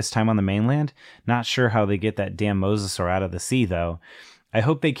park, this time on the mainland. Not sure how they get that damn mosasaur out of the sea, though. I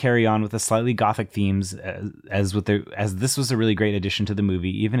hope they carry on with the slightly gothic themes as this was a really great addition to the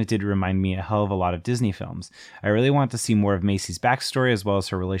movie, even it did remind me a hell of a lot of Disney films. I really want to see more of Macy's backstory as well as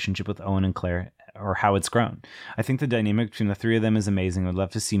her relationship with Owen and Claire, or how it's grown. I think the dynamic between the three of them is amazing. I would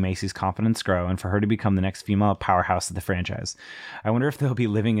love to see Macy's confidence grow and for her to become the next female powerhouse of the franchise. I wonder if they'll be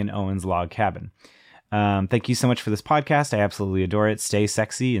living in Owen's log cabin. Thank you so much for this podcast. I absolutely adore it. Stay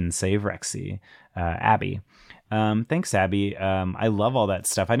sexy and save Rexy. Abby. Thanks, Abby. I love all that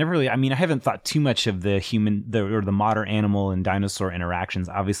stuff. I haven't thought too much of the modern animal and dinosaur interactions.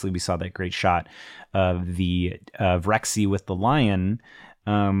 Obviously, we saw that great shot of Rexy with the lion.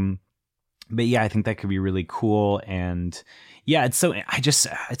 But yeah, I think that could be really cool. And yeah, it's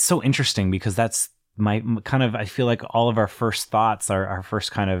so interesting because that's my kind of, I feel like all of our first thoughts are our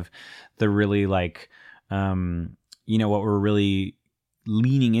first kind of the really like, what we're really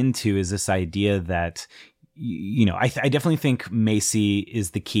leaning into is this idea that, I definitely think Macy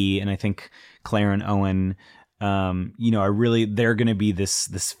is the key. And I think Claire and Owen, are really, they're going to be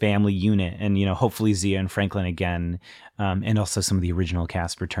this family unit, and, hopefully Zia and Franklin again. And also some of the original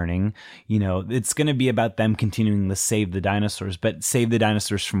cast returning. It's going to be about them continuing to save the dinosaurs, but save the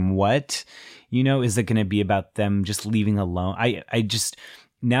dinosaurs from what? Is it going to be about them just leaving alone?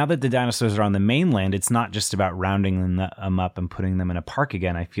 Now that the dinosaurs are on the mainland, it's not just about rounding them up and putting them in a park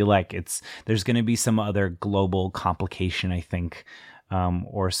again. I feel like there's going to be some other global complication, I think,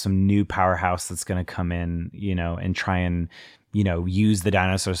 or some new powerhouse that's going to come in, and try and, use the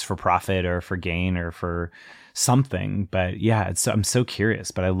dinosaurs for profit or for gain or for something. But yeah, I'm so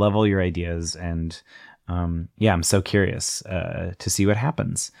curious, but I love all your ideas, and I'm so curious to see what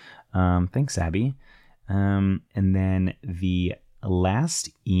happens. Thanks, Abby. And then the last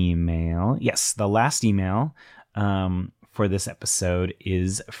email for this episode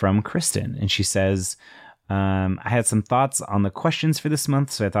is from Kristen, and she says, I had some thoughts on the questions for this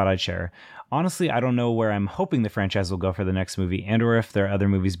month, so I thought I'd share. Honestly, I don't know where I'm hoping the franchise will go for the next movie, and or if there are other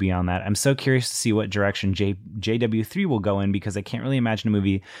movies beyond that. I'm so curious to see what direction JW3 will go in, because I can't really imagine a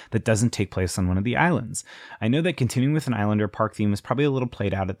movie that doesn't take place on one of the islands. I know that continuing with an island or park theme is probably a little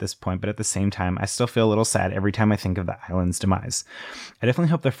played out at this point, but at the same time, I still feel a little sad every time I think of the island's demise. I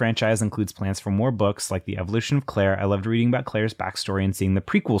definitely hope the franchise includes plans for more books, like The Evolution of Claire. I loved reading about Claire's backstory and seeing the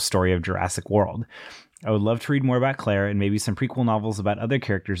prequel story of Jurassic World. I would love to read more about Claire and maybe some prequel novels about other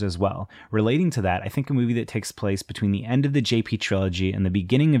characters as well. Relating to that, I think a movie that takes place between the end of the JP trilogy and the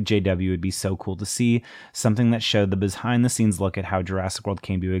beginning of JW would be so cool to see. Something that showed the behind-the-scenes look at how Jurassic World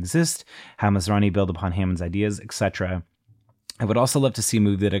came to exist, how Masrani built upon Hammond's ideas, etc. I would also love to see a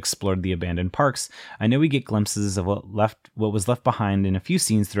movie that explored the abandoned parks. I know we get glimpses of what was left behind in a few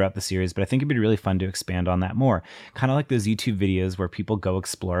scenes throughout the series, but I think it'd be really fun to expand on that more. Kind of like those YouTube videos where people go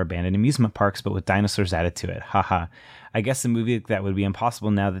explore abandoned amusement parks, but with dinosaurs added to it. Haha. I guess a movie like that would be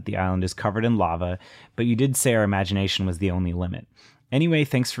impossible now that the island is covered in lava, but you did say our imagination was the only limit. Anyway,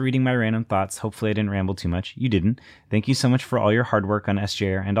 thanks for reading my random thoughts. Hopefully I didn't ramble too much. You didn't. Thank you so much for all your hard work on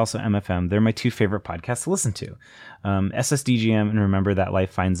SJR and also MFM. They're my two favorite podcasts to listen to. SSDGM and Remember That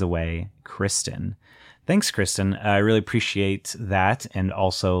Life Finds a Way, Kristen. Thanks, Kristen. I really appreciate that and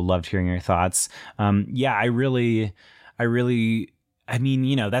also loved hearing your thoughts. I mean,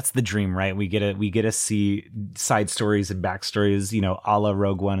 that's the dream, right? We get to see side stories and backstories, a la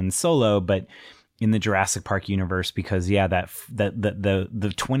Rogue One and Solo, but in the Jurassic Park universe, because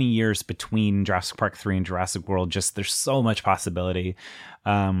the 20 years between Jurassic Park 3 and Jurassic World, just there's so much possibility.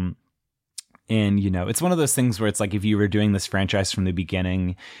 And it's one of those things where it's like, if you were doing this franchise from the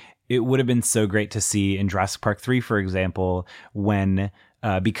beginning, it would have been so great to see in Jurassic Park 3, for example, when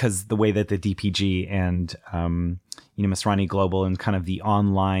because the way that the DPG and Masrani Global and kind of the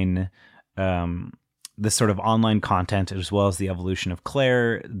online the sort of online content, as well as the evolution of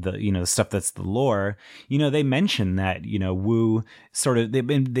Claire, the stuff that's the lore, they mention that, Wu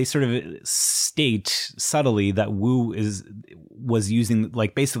they sort of state subtly that Wu was using,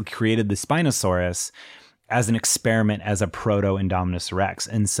 like, basically created the Spinosaurus as an experiment as a proto Indominus Rex.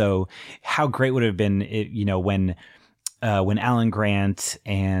 And so how great would it have been when Alan Grant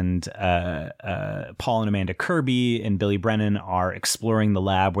and Paul and Amanda Kirby and Billy Brennan are exploring the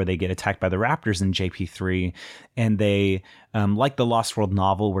lab where they get attacked by the raptors in JP3, and they, like the Lost World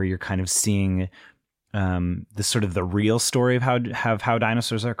novel, where you're kind of seeing the sort of the real story of how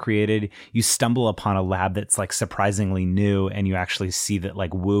dinosaurs are created, you stumble upon a lab that's like surprisingly new, and you actually see that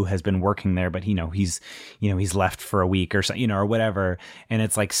like Wu has been working there, but he's left for a week or so, or whatever. And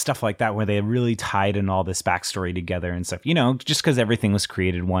it's like stuff like that where they really tied in all this backstory together and stuff, just because everything was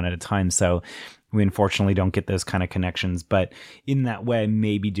created one at a time. So we unfortunately don't get those kind of connections, but in that way,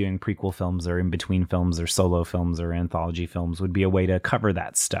 maybe doing prequel films or in between films or solo films or anthology films would be a way to cover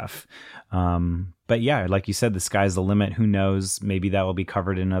that stuff. But yeah, like you said, the sky's the limit. Who knows? Maybe that will be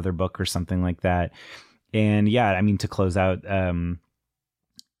covered in another book or something like that. And yeah, I mean, to close out, it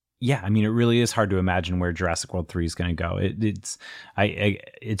really is hard to imagine where Jurassic World 3 is going to go.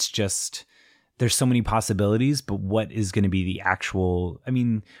 It's just, there's so many possibilities, but what is going to be the actual,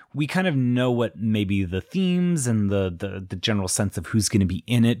 we kind of know what maybe the themes and the general sense of who's going to be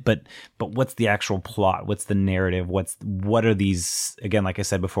in it, but what's the actual plot? What's the narrative? What are these, again, like I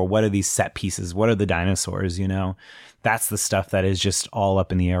said before, what are these set pieces? What are the dinosaurs? That's the stuff that is just all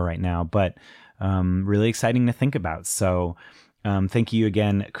up in the air right now, but really exciting to think about. So thank you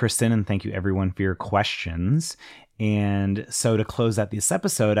again, Kristen, and thank you everyone for your questions. And so to close out this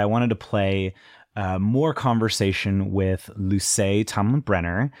episode, I wanted to play more conversation with Luce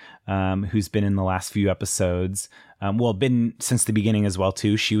Tomlin-Brenner, who's been in the last few episodes. Been since the beginning as well,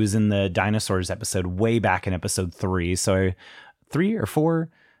 too. She was in the dinosaurs episode way back in episode 3. So 3 or 4.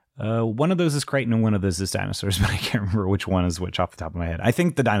 One of those is Crichton and one of those is dinosaurs, but I can't remember which one is which off the top of my head. I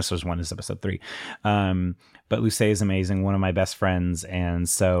think the dinosaurs one is episode 3. But Luce is amazing, one of my best friends. And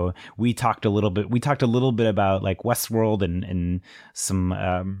so we talked a little bit about like Westworld and some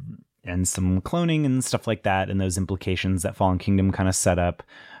cloning and stuff like that, and those implications that Fallen Kingdom kind of set up,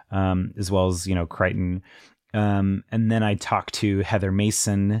 as well as, Crichton. And then I talked to Heather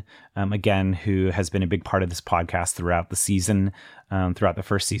Mason, again, who has been a big part of this podcast throughout the season, throughout the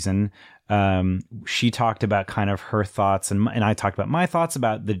first season. She talked about kind of her thoughts, and I talked about my thoughts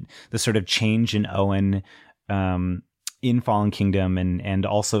about the sort of change in Owen in Fallen Kingdom, and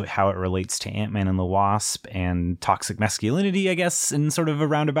also how it relates to Ant-Man and the Wasp and toxic masculinity, I guess, in sort of a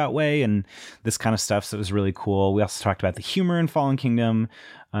roundabout way, and this kind of stuff. So it was really cool. We also talked about the humor in Fallen Kingdom.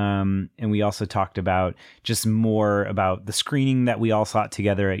 And we also talked about just more about the screening that we all saw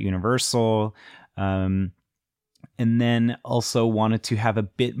together at Universal. And then also wanted to have a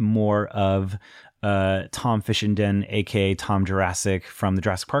bit more of Tom Fishenden, aka Tom Jurassic from the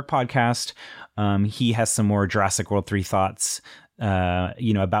Jurassic Park podcast. He has some more Jurassic World 3 thoughts,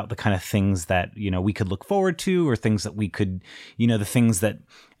 about the kind of things that, we could look forward to, or things that we could, the things that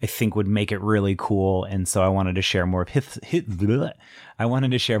I think would make it really cool. And so I wanted to share more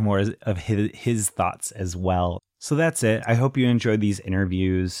of his thoughts as well. So that's it. I hope you enjoyed these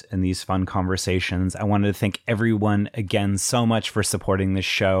interviews and these fun conversations. I wanted to thank everyone again so much for supporting this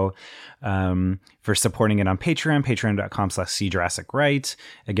show, for supporting it on Patreon, patreon.com/SeeJurassicRight.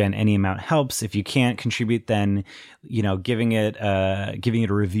 Again, any amount helps. If you can't contribute, then, giving it a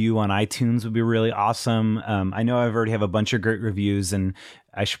review on iTunes would be really awesome. I know I've already have a bunch of great reviews, and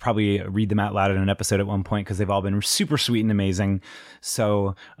I should probably read them out loud in an episode at one point because they've all been super sweet and amazing.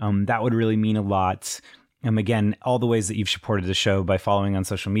 So that would really mean a lot. Again, all the ways that you've supported the show by following on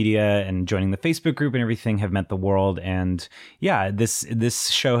social media and joining the Facebook group and everything have meant the world. And yeah, this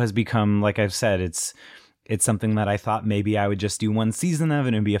show has become, like I've said, it's something that I thought maybe I would just do one season of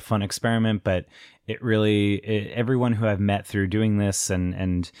and it'd be a fun experiment. But everyone who I've met through doing this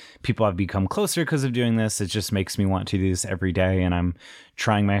and people I've become closer because of doing this, it just makes me want to do this every day. And I'm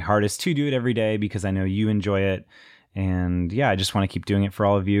trying my hardest to do it every day because I know you enjoy it. And yeah, I just want to keep doing it for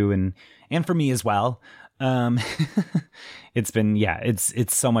all of you and for me as well. It's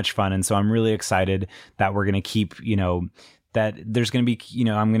so much fun. And so I'm really excited that we're going to keep, that there's going to be,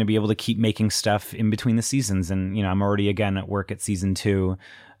 I'm going to be able to keep making stuff in between the seasons. And, I'm already again at work at season 2.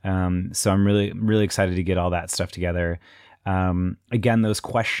 So I'm really, really excited to get all that stuff together. Again, those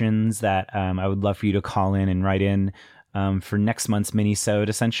questions that, I would love for you to call in and write in, for next month's mini-sode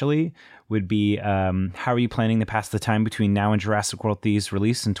essentially would be, how are you planning to pass the time between now and Jurassic World Thieves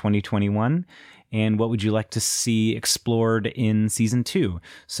release in 2021? And what would you like to see explored in season 2?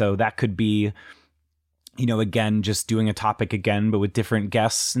 So that could be, again, just doing a topic again, but with different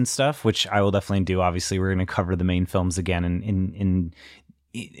guests and stuff, which I will definitely do. Obviously, we're going to cover the main films again in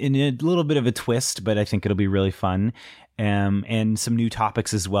a little bit of a twist, but I think it'll be really fun. And some new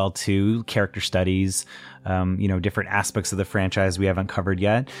topics as well, too. Character studies, different aspects of the franchise we haven't covered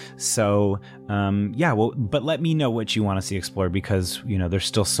yet. So, but let me know what you want to see explored because, there's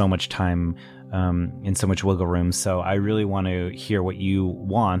still so much time and so much wiggle room. So I really want to hear what you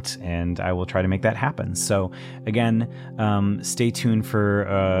want, and I will try to make that happen. So again, stay tuned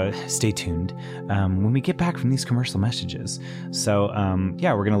when we get back from these commercial messages. So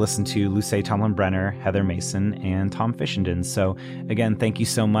we're going to listen to Luce Tomlin-Brenner, Heather Mason, and Tom Fishenden. So again, thank you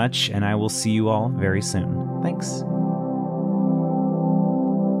so much, and I will see you all very soon. Thanks.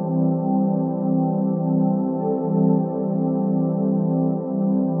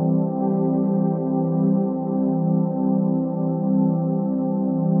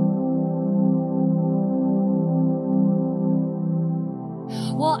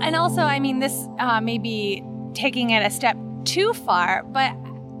 Well, and also, this may be taking it a step too far, but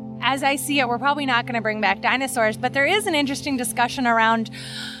as I see it, we're probably not going to bring back dinosaurs, but there is an interesting discussion around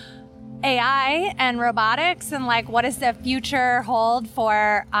AI and robotics and what does the future hold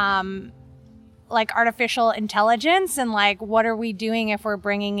for artificial intelligence and what are we doing if we're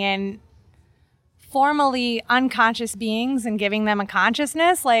bringing in formally unconscious beings and giving them a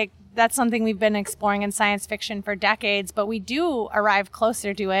consciousness? That's something we've been exploring in science fiction for decades, but we do arrive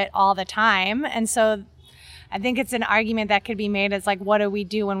closer to it all the time. And so I think it's an argument that could be made as what do we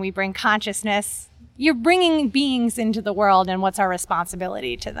do when we bring consciousness? You're bringing beings into the world, and what's our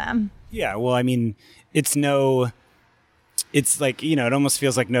responsibility to them? Yeah, well, it almost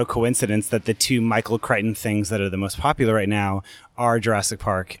feels like no coincidence that the two Michael Crichton things that are the most popular right now are Jurassic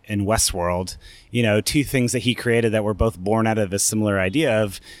Park and Westworld. Two things that he created that were both born out of a similar idea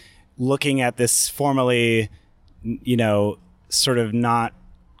of looking at this formerly, sort of not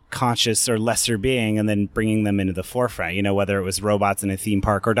conscious or lesser being and then bringing them into the forefront, whether it was robots in a theme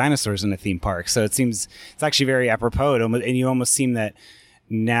park or dinosaurs in a theme park. So it seems it's actually very apropos. And you almost seem that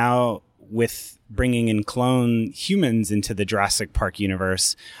now with bringing in clone humans into the Jurassic Park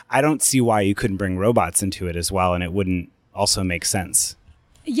universe, I don't see why you couldn't bring robots into it as well. And it wouldn't also make sense.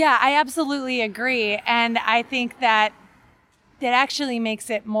 Yeah, I absolutely agree. And I think that actually makes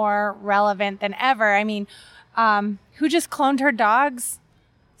it more relevant than ever. Who just cloned her dogs?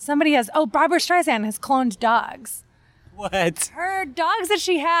 Barbara Streisand has cloned dogs. What? Her dogs that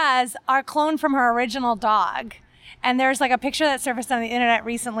she has are cloned from her original dog. And there's a picture that surfaced on the internet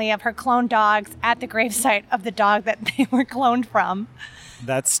recently of her cloned dogs at the gravesite of the dog that they were cloned from.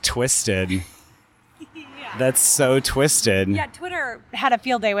 That's twisted. Yeah. That's so twisted. Yeah, Twitter had a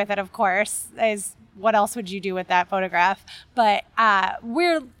field day with it, of course. What else would you do with that photograph? But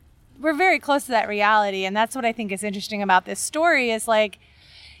we're very close to that reality. And that's what I think is interesting about this story is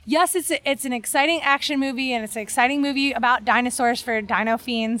yes, it's an exciting action movie, and it's an exciting movie about dinosaurs for dino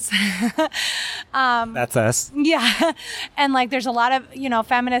fiends. That's us. Yeah. And there's a lot of,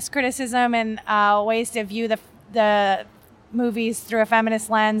 feminist criticism and ways to view the movies through a feminist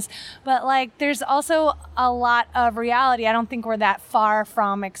lens. But there's also a lot of reality. I don't think we're that far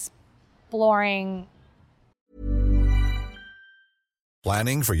from exploring.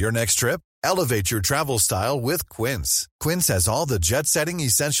 Planning for your next trip? Elevate your travel style with Quince. Quince has all the jet-setting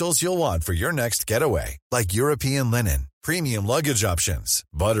essentials you'll want for your next getaway, like European linen, premium luggage options,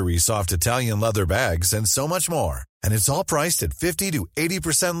 buttery soft Italian leather bags, and so much more. And it's all priced at 50 to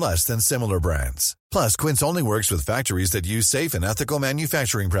 80% less than similar brands. Plus, Quince only works with factories that use safe and ethical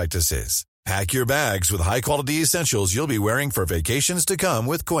manufacturing practices. Pack your bags with high-quality essentials you'll be wearing for vacations to come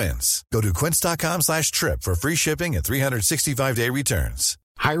with Quince. Go to quince.com/trip for free shipping and 365-day returns.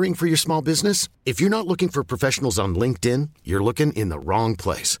 Hiring for your small business? If you're not looking for professionals on LinkedIn, you're looking in the wrong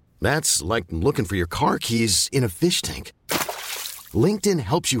place. That's like looking for your car keys in a fish tank. LinkedIn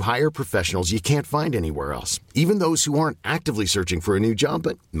helps you hire professionals you can't find anywhere else, even those who aren't actively searching for a new job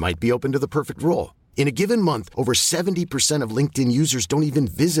but might be open to the perfect role. In a given month, over 70% of LinkedIn users don't even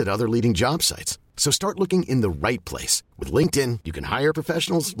visit other leading job sites. So start looking in the right place. With LinkedIn, you can hire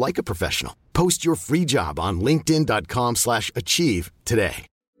professionals like a professional. Post your free job on linkedin.com/achieve today.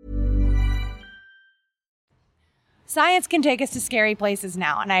 Science can take us to scary places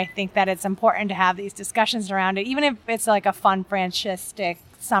now, and I think that it's important to have these discussions around it, even if it's like a fun Francistic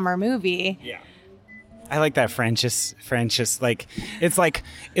summer movie. Yeah. I like that Francis. Like it's like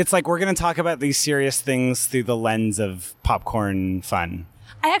we're gonna talk about these serious things through the lens of popcorn fun.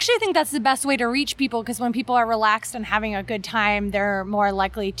 I actually think that's the best way to reach people, because when people are relaxed and having a good time, they're more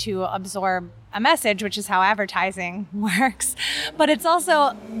likely to absorb a message, which is how advertising works. But it's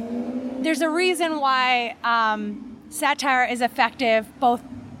also, there's a reason why satire is effective both,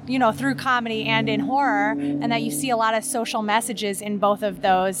 through comedy and in horror, and that you see a lot of social messages in both of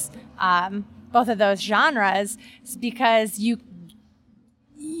those genres, because you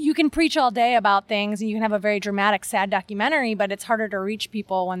can preach all day about things and you can have a very dramatic, sad documentary, but it's harder to reach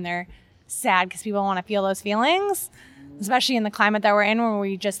people when they're sad because people want to feel those feelings, especially in the climate that we're in, where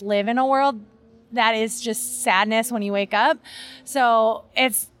we just live in a world that is just sadness when you wake up. So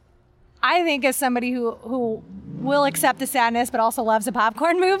I think as somebody who will accept the sadness but also loves a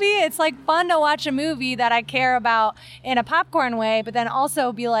popcorn movie, it's like fun to watch a movie that I care about in a popcorn way, but then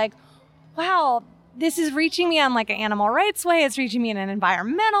also be like, wow, this is reaching me on like an animal rights way. It's reaching me in an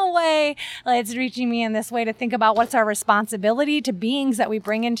environmental way. It's reaching me in this way to think about what's our responsibility to beings that we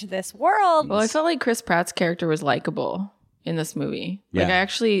bring into this world. Well, I felt like Chris Pratt's character was likable in this movie. Yeah. Like I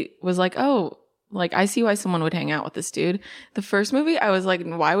actually was like, oh, like I see why someone would hang out with this dude. The first movie, I was like,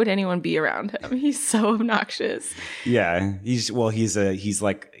 why would anyone be around him? He's so obnoxious. Yeah, he's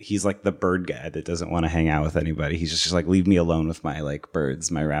like the bird guy that doesn't want to hang out with anybody. He's just like, leave me alone with my like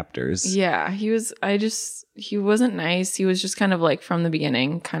birds, my raptors. Yeah, he wasn't nice. He was just kind of like from the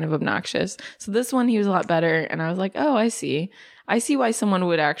beginning, kind of obnoxious. So this one, he was a lot better, and I was like, oh, I see why someone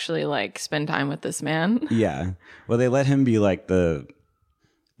would actually like spend time with this man. Yeah, well, they let him be like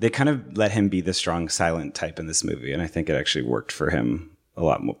They kind of let him be the strong, silent type in this movie, and I think it actually worked for him a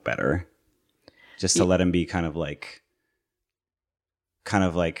lot more better. Just to let him be kind of like, it's kind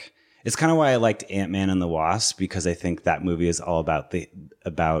of why I liked Ant-Man and the Wasp, because I think that movie is all about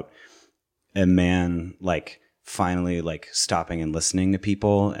a man like finally like stopping and listening to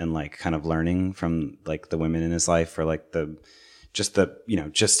people and like kind of learning from like the women in his life, or like just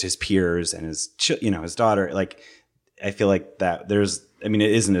his peers and his daughter. Like, I feel like that it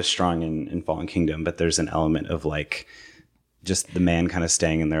isn't as strong in Fallen Kingdom, but there's an element of like just the man kind of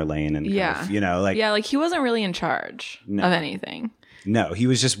staying in their lane and like he wasn't really in charge of anything. No, he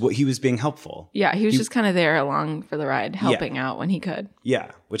was being helpful. Yeah, he was just kind of there along for the ride, helping out when he could.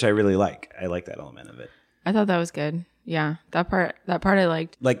 Yeah, which I really like. I like that element of it. I thought that was good. Yeah, that part I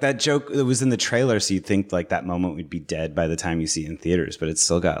liked. Like that joke that was in the trailer, so you'd think like that moment would be dead by the time you see it in theaters, but it's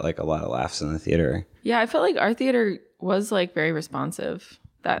still got like a lot of laughs in the theater. Yeah, I felt like our theater was like very responsive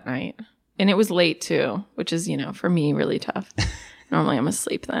that night. And it was late too, which is, for me really tough. Normally I'm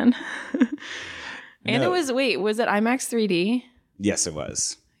asleep then. And it was it IMAX 3D? Yes, it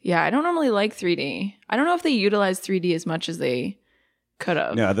was. Yeah, I don't normally like 3D. I don't know if they utilized 3D as much as they could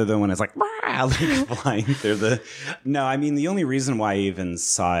have. No, other than when it's like flying through No, I mean, the only reason why I even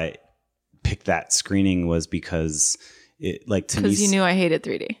saw it pick that screening was because it, like, to me, because you knew I hated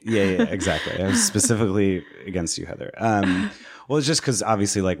 3D. Yeah, exactly. I was specifically against you, Heather. Well, it's just because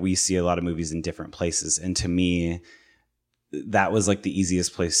obviously, like, we see a lot of movies in different places, and to me, that was like the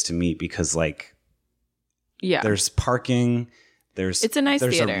easiest place to meet because, like, there's parking. It's a nice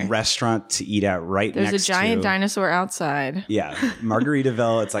theater. There's a restaurant to eat at next to. There's a giant dinosaur outside. Yeah.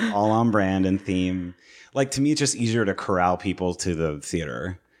 Margaritaville. It's like all on brand and theme. Like, to me, it's just easier to corral people to the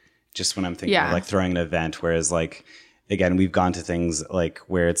theater just when I'm thinking of like throwing an event. Whereas like again, we've gone to things like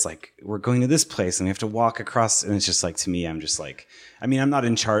where it's like, we're going to this place and we have to walk across. And it's just like, to me, I'm just like, I mean, I'm not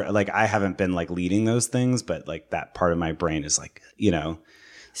in charge. Like, I haven't been like leading those things, but like that part of my brain is like, you know.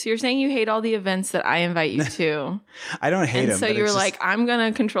 So you're saying you hate all the events that I invite you to. I don't hate them. So you're like, I'm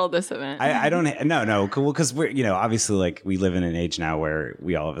going to control this event. I don't. No. Cool. Because we're, you know, obviously like we live in an age now where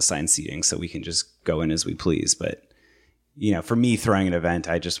we all have assigned seating, so we can just go in as we please. But, you know, for me throwing an event,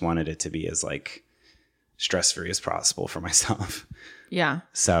 I just wanted it to be as like stress-free as possible for myself. Yeah.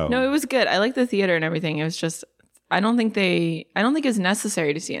 So no, it was good. I like the theater and everything. It was just, I don't think it's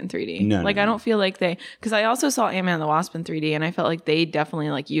necessary to see it in 3D. No, I don't feel like because I also saw Ant-Man and the Wasp in 3D, and I felt like they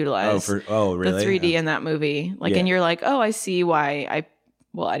definitely like utilized really? the 3D in that movie. Like, and you're like, oh, I see why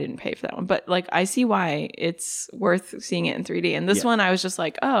I didn't pay for that one, but like, I see why it's worth seeing it in 3D. And this one, I was just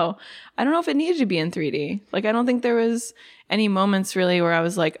like, oh, I don't know if it needed to be in 3D. Like, I don't think there was any moments really where I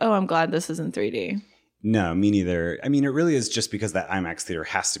was like, oh, I'm glad this is in 3D. No, me neither. I mean, it really is just because that IMAX theater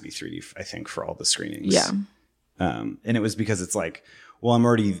has to be 3D, I think, for all the screenings. Yeah. And it was because it's like, well, I'm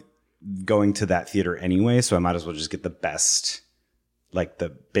already going to that theater anyway, so I might as well just get the best, like the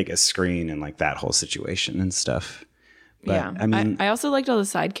biggest screen and like that whole situation and stuff. But, yeah. I mean, I also liked all the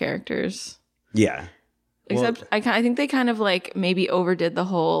side characters. Yeah. Except I think they kind of like maybe overdid the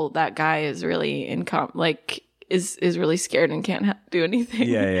whole, that guy is really is really scared and can't do anything.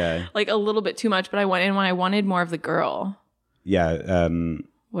 Yeah. Like a little bit too much, but I wanted more of the girl. Yeah.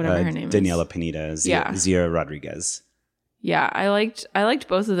 Whatever her name Daniela is. Pineda. Yeah. Zia Rodriguez. Yeah, I liked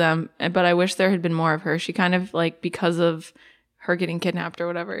both of them, but I wish there had been more of her. She kind of like, because of her getting kidnapped or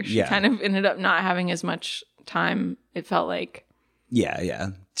whatever, she kind of ended up not having as much time, it felt like. Yeah.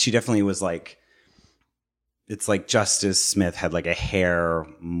 She definitely was like, it's like Justice Smith had like a hair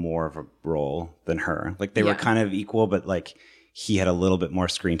more of a role than her. Like they were kind of equal, but like he had a little bit more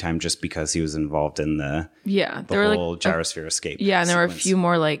screen time just because he was involved in the whole like, gyrosphere escape. Yeah, and there were a few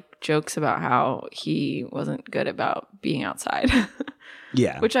more like jokes about how he wasn't good about being outside.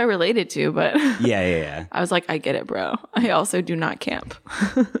 Yeah. Which I related to, but yeah. I was like, I get it, bro. I also do not camp.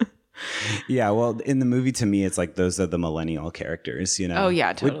 Yeah, well, in the movie, to me, it's like those are the millennial characters, you know? Oh,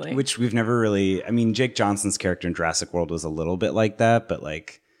 yeah, totally. Which we've never really... I mean, Jake Johnson's character in Jurassic World was a little bit like that, but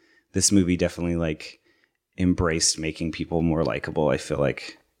like this movie definitely like embraced making people more likable, I feel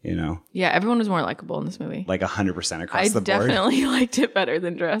like, you know? Yeah, everyone was more likable in this movie. Like 100% across the board. I definitely liked it better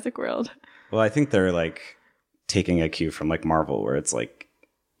than Jurassic World. Well, I think they're like taking a cue from like Marvel, where it's like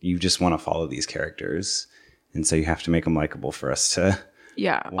you just want to follow these characters, and so you have to make them likable for us to...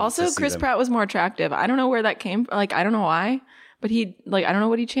 Yeah. Also, Chris Pratt was more attractive. I don't know where that came from. Like, I don't know why, but I don't know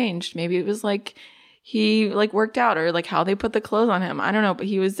what he changed. Maybe it was like he like worked out, or like how they put the clothes on him. I don't know, but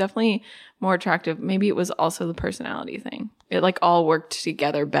he was definitely more attractive. Maybe it was also the personality thing. It like all worked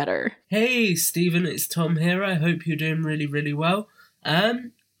together better. Hey, Stephen, it's Tom here. I hope you're doing really, really well.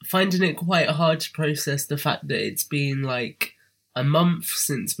 Finding it quite hard to process the fact that it's been like a month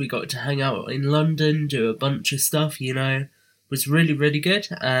since we got to hang out in London, do a bunch of stuff, you know. Was really, really good,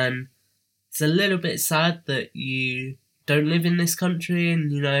 and it's a little bit sad that you don't live in this country,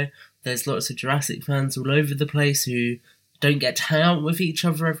 and you know there's lots of Jurassic fans all over the place who don't get to hang out with each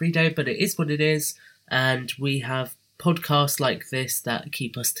other every day, but it is what it is, and we have podcasts like this that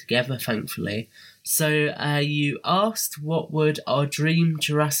keep us together, thankfully. So you asked what would our dream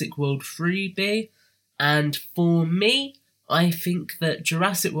Jurassic World 3 be, and for me, I think that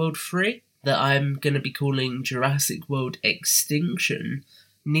Jurassic World 3, that I'm going to be calling Jurassic World Extinction,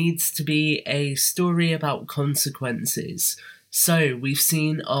 needs to be a story about consequences. So we've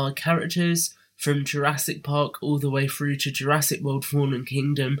seen our characters from Jurassic Park all the way through to Jurassic World Fallen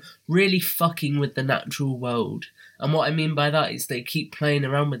Kingdom really fucking with the natural world. And what I mean by that is they keep playing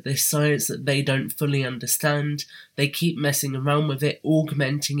around with this science that they don't fully understand. They keep messing around with it,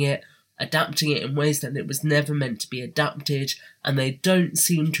 augmenting it, adapting it in ways that it was never meant to be adapted, and they don't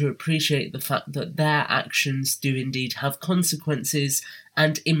seem to appreciate the fact that their actions do indeed have consequences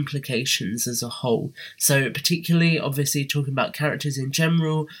and implications as a whole. So particularly, obviously, talking about characters in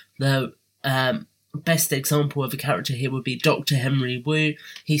general, the best example of a character here would be Dr. Henry Wu.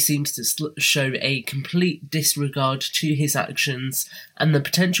 He seems to show a complete disregard to his actions and the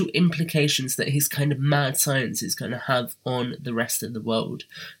potential implications that his kind of mad science is going to have on the rest of the world.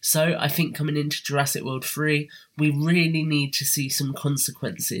 So I think coming into Jurassic World 3, we really need to see some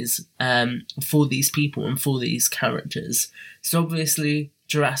consequences for these people and for these characters. So obviously,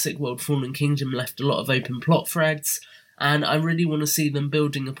 Jurassic World Fallen Kingdom left a lot of open plot threads, And I really want to see them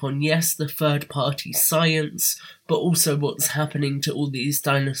building upon, yes, the third-party science, but also what's happening to all these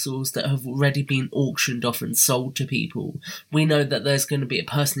dinosaurs that have already been auctioned off and sold to people. We know that there's going to be a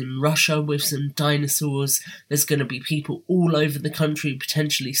person in Russia with some dinosaurs. There's going to be people all over the country,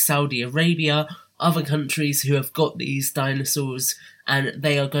 potentially Saudi Arabia, other countries who have got these dinosaurs, and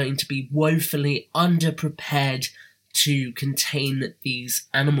they are going to be woefully underprepared to contain these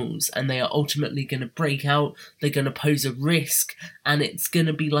animals, and they are ultimately going to break out. They're going to pose a risk, and it's going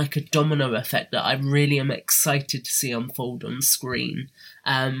to be like a domino effect that I really am excited to see unfold on screen.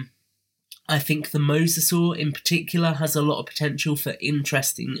 I think the mosasaur in particular has a lot of potential for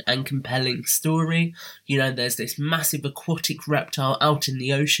interesting and compelling story. You know, there's this massive aquatic reptile out in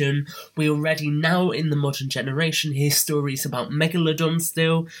the ocean. We already now in the modern generation hear stories about megalodons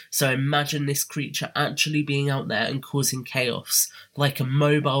still, so imagine this creature actually being out there and causing chaos, like a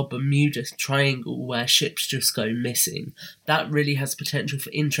mobile Bermuda Triangle where ships just go missing. That really has potential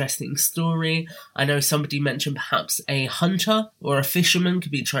for interesting story. I know somebody mentioned perhaps a hunter or a fisherman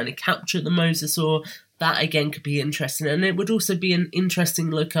could be trying to capture the mosasaur. That again could be interesting, and it would also be an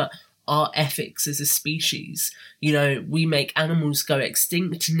interesting look at our ethics as a species. You know, we make animals go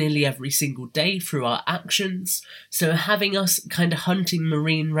extinct nearly every single day through our actions, so having us kind of hunting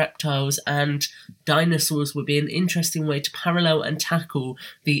marine reptiles and dinosaurs would be an interesting way to parallel and tackle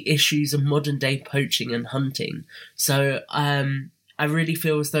the issues of modern day poaching and hunting. So I really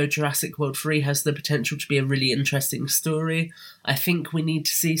feel as though Jurassic World 3 has the potential to be a really interesting story. I think we need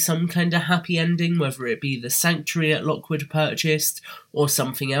to see some kind of happy ending, whether it be the sanctuary at Lockwood purchased or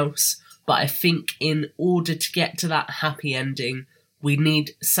something else. But I think in order to get to that happy ending, we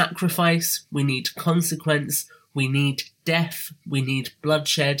need sacrifice, we need consequence, we need death, we need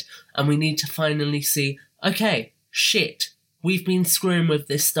bloodshed, and we need to finally see, okay, shit, we've been screwing with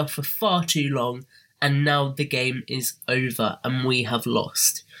this stuff for far too long, and now the game is over and we have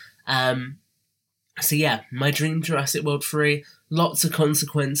lost. So yeah, my dream Jurassic World 3, lots of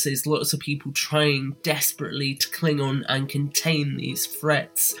consequences, lots of people trying desperately to cling on and contain these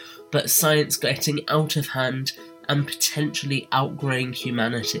threats, but science getting out of hand and potentially outgrowing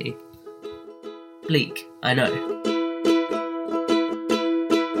humanity. Bleak, I know.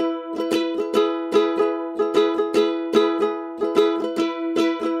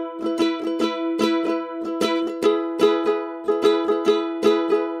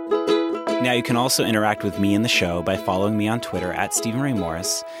 Now you can also interact with me and the show by following me on Twitter at Stephen Ray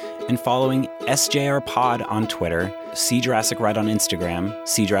Morris and following SJR Pod on Twitter, See Jurassic Right on Instagram,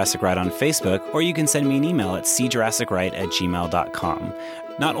 See Jurassic Right on Facebook, or you can send me an email at seejurassicright@gmail.com.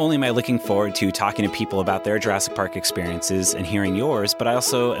 Not only am I looking forward to talking to people about their Jurassic Park experiences and hearing yours, but I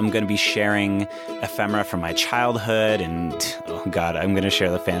also am going to be sharing ephemera from my childhood, and oh god, I'm going to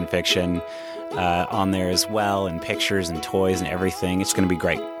share the fan fiction on there as well, and pictures and toys and everything. It's going to be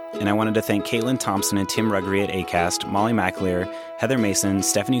great. And I wanted to thank Caitlin Thompson and Tim Ruggery at Acast, Molly McAleer, Heather Mason,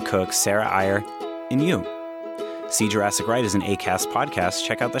 Stephanie Cook, Sarah Iyer, and you. See Jurassic Right is an Acast podcast.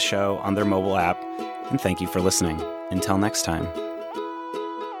 Check out the show on their mobile app. And thank you for listening. Until next time.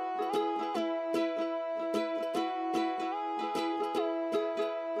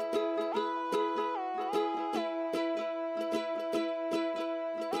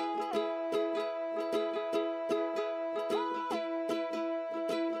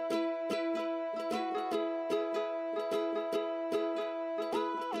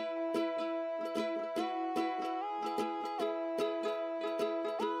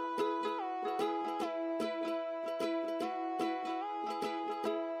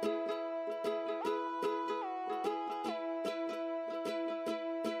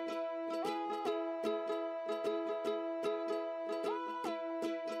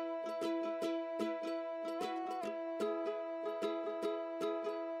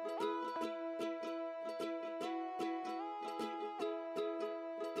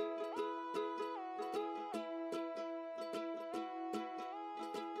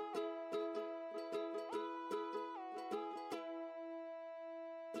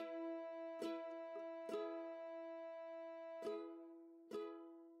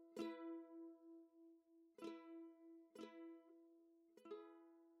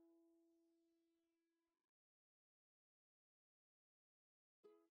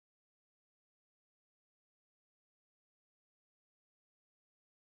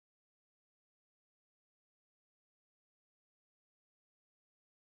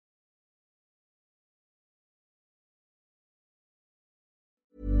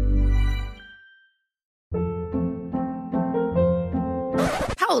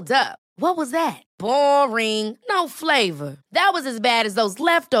 Hold up. What was that? Boring. No flavor. That was as bad as those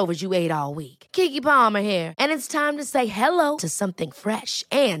leftovers you ate all week. Keke Palmer here, and it's time to say hello to something fresh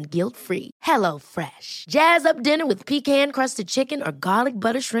and guilt-free. HelloFresh. Jazz up dinner with pecan-crusted chicken or garlic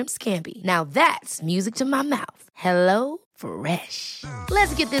butter shrimp scampi. Now that's music to my mouth. HelloFresh.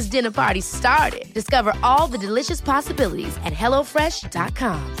 Let's get this dinner party started. Discover all the delicious possibilities at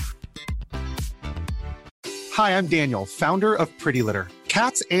HelloFresh.com. Hi, I'm Daniel, founder of Pretty Litter.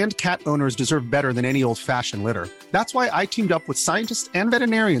 Cats and cat owners deserve better than any old-fashioned litter. That's why I teamed up with scientists and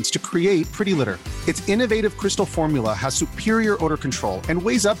veterinarians to create Pretty Litter. Its innovative crystal formula has superior odor control and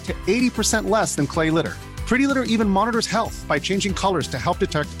weighs up to 80% less than clay litter. Pretty Litter even monitors health by changing colors to help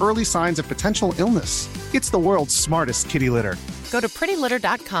detect early signs of potential illness. It's the world's smartest kitty litter. Go to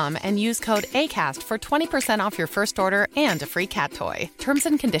prettylitter.com and use code ACAST for 20% off your first order and a free cat toy. Terms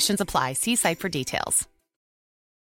and conditions apply. See site for details.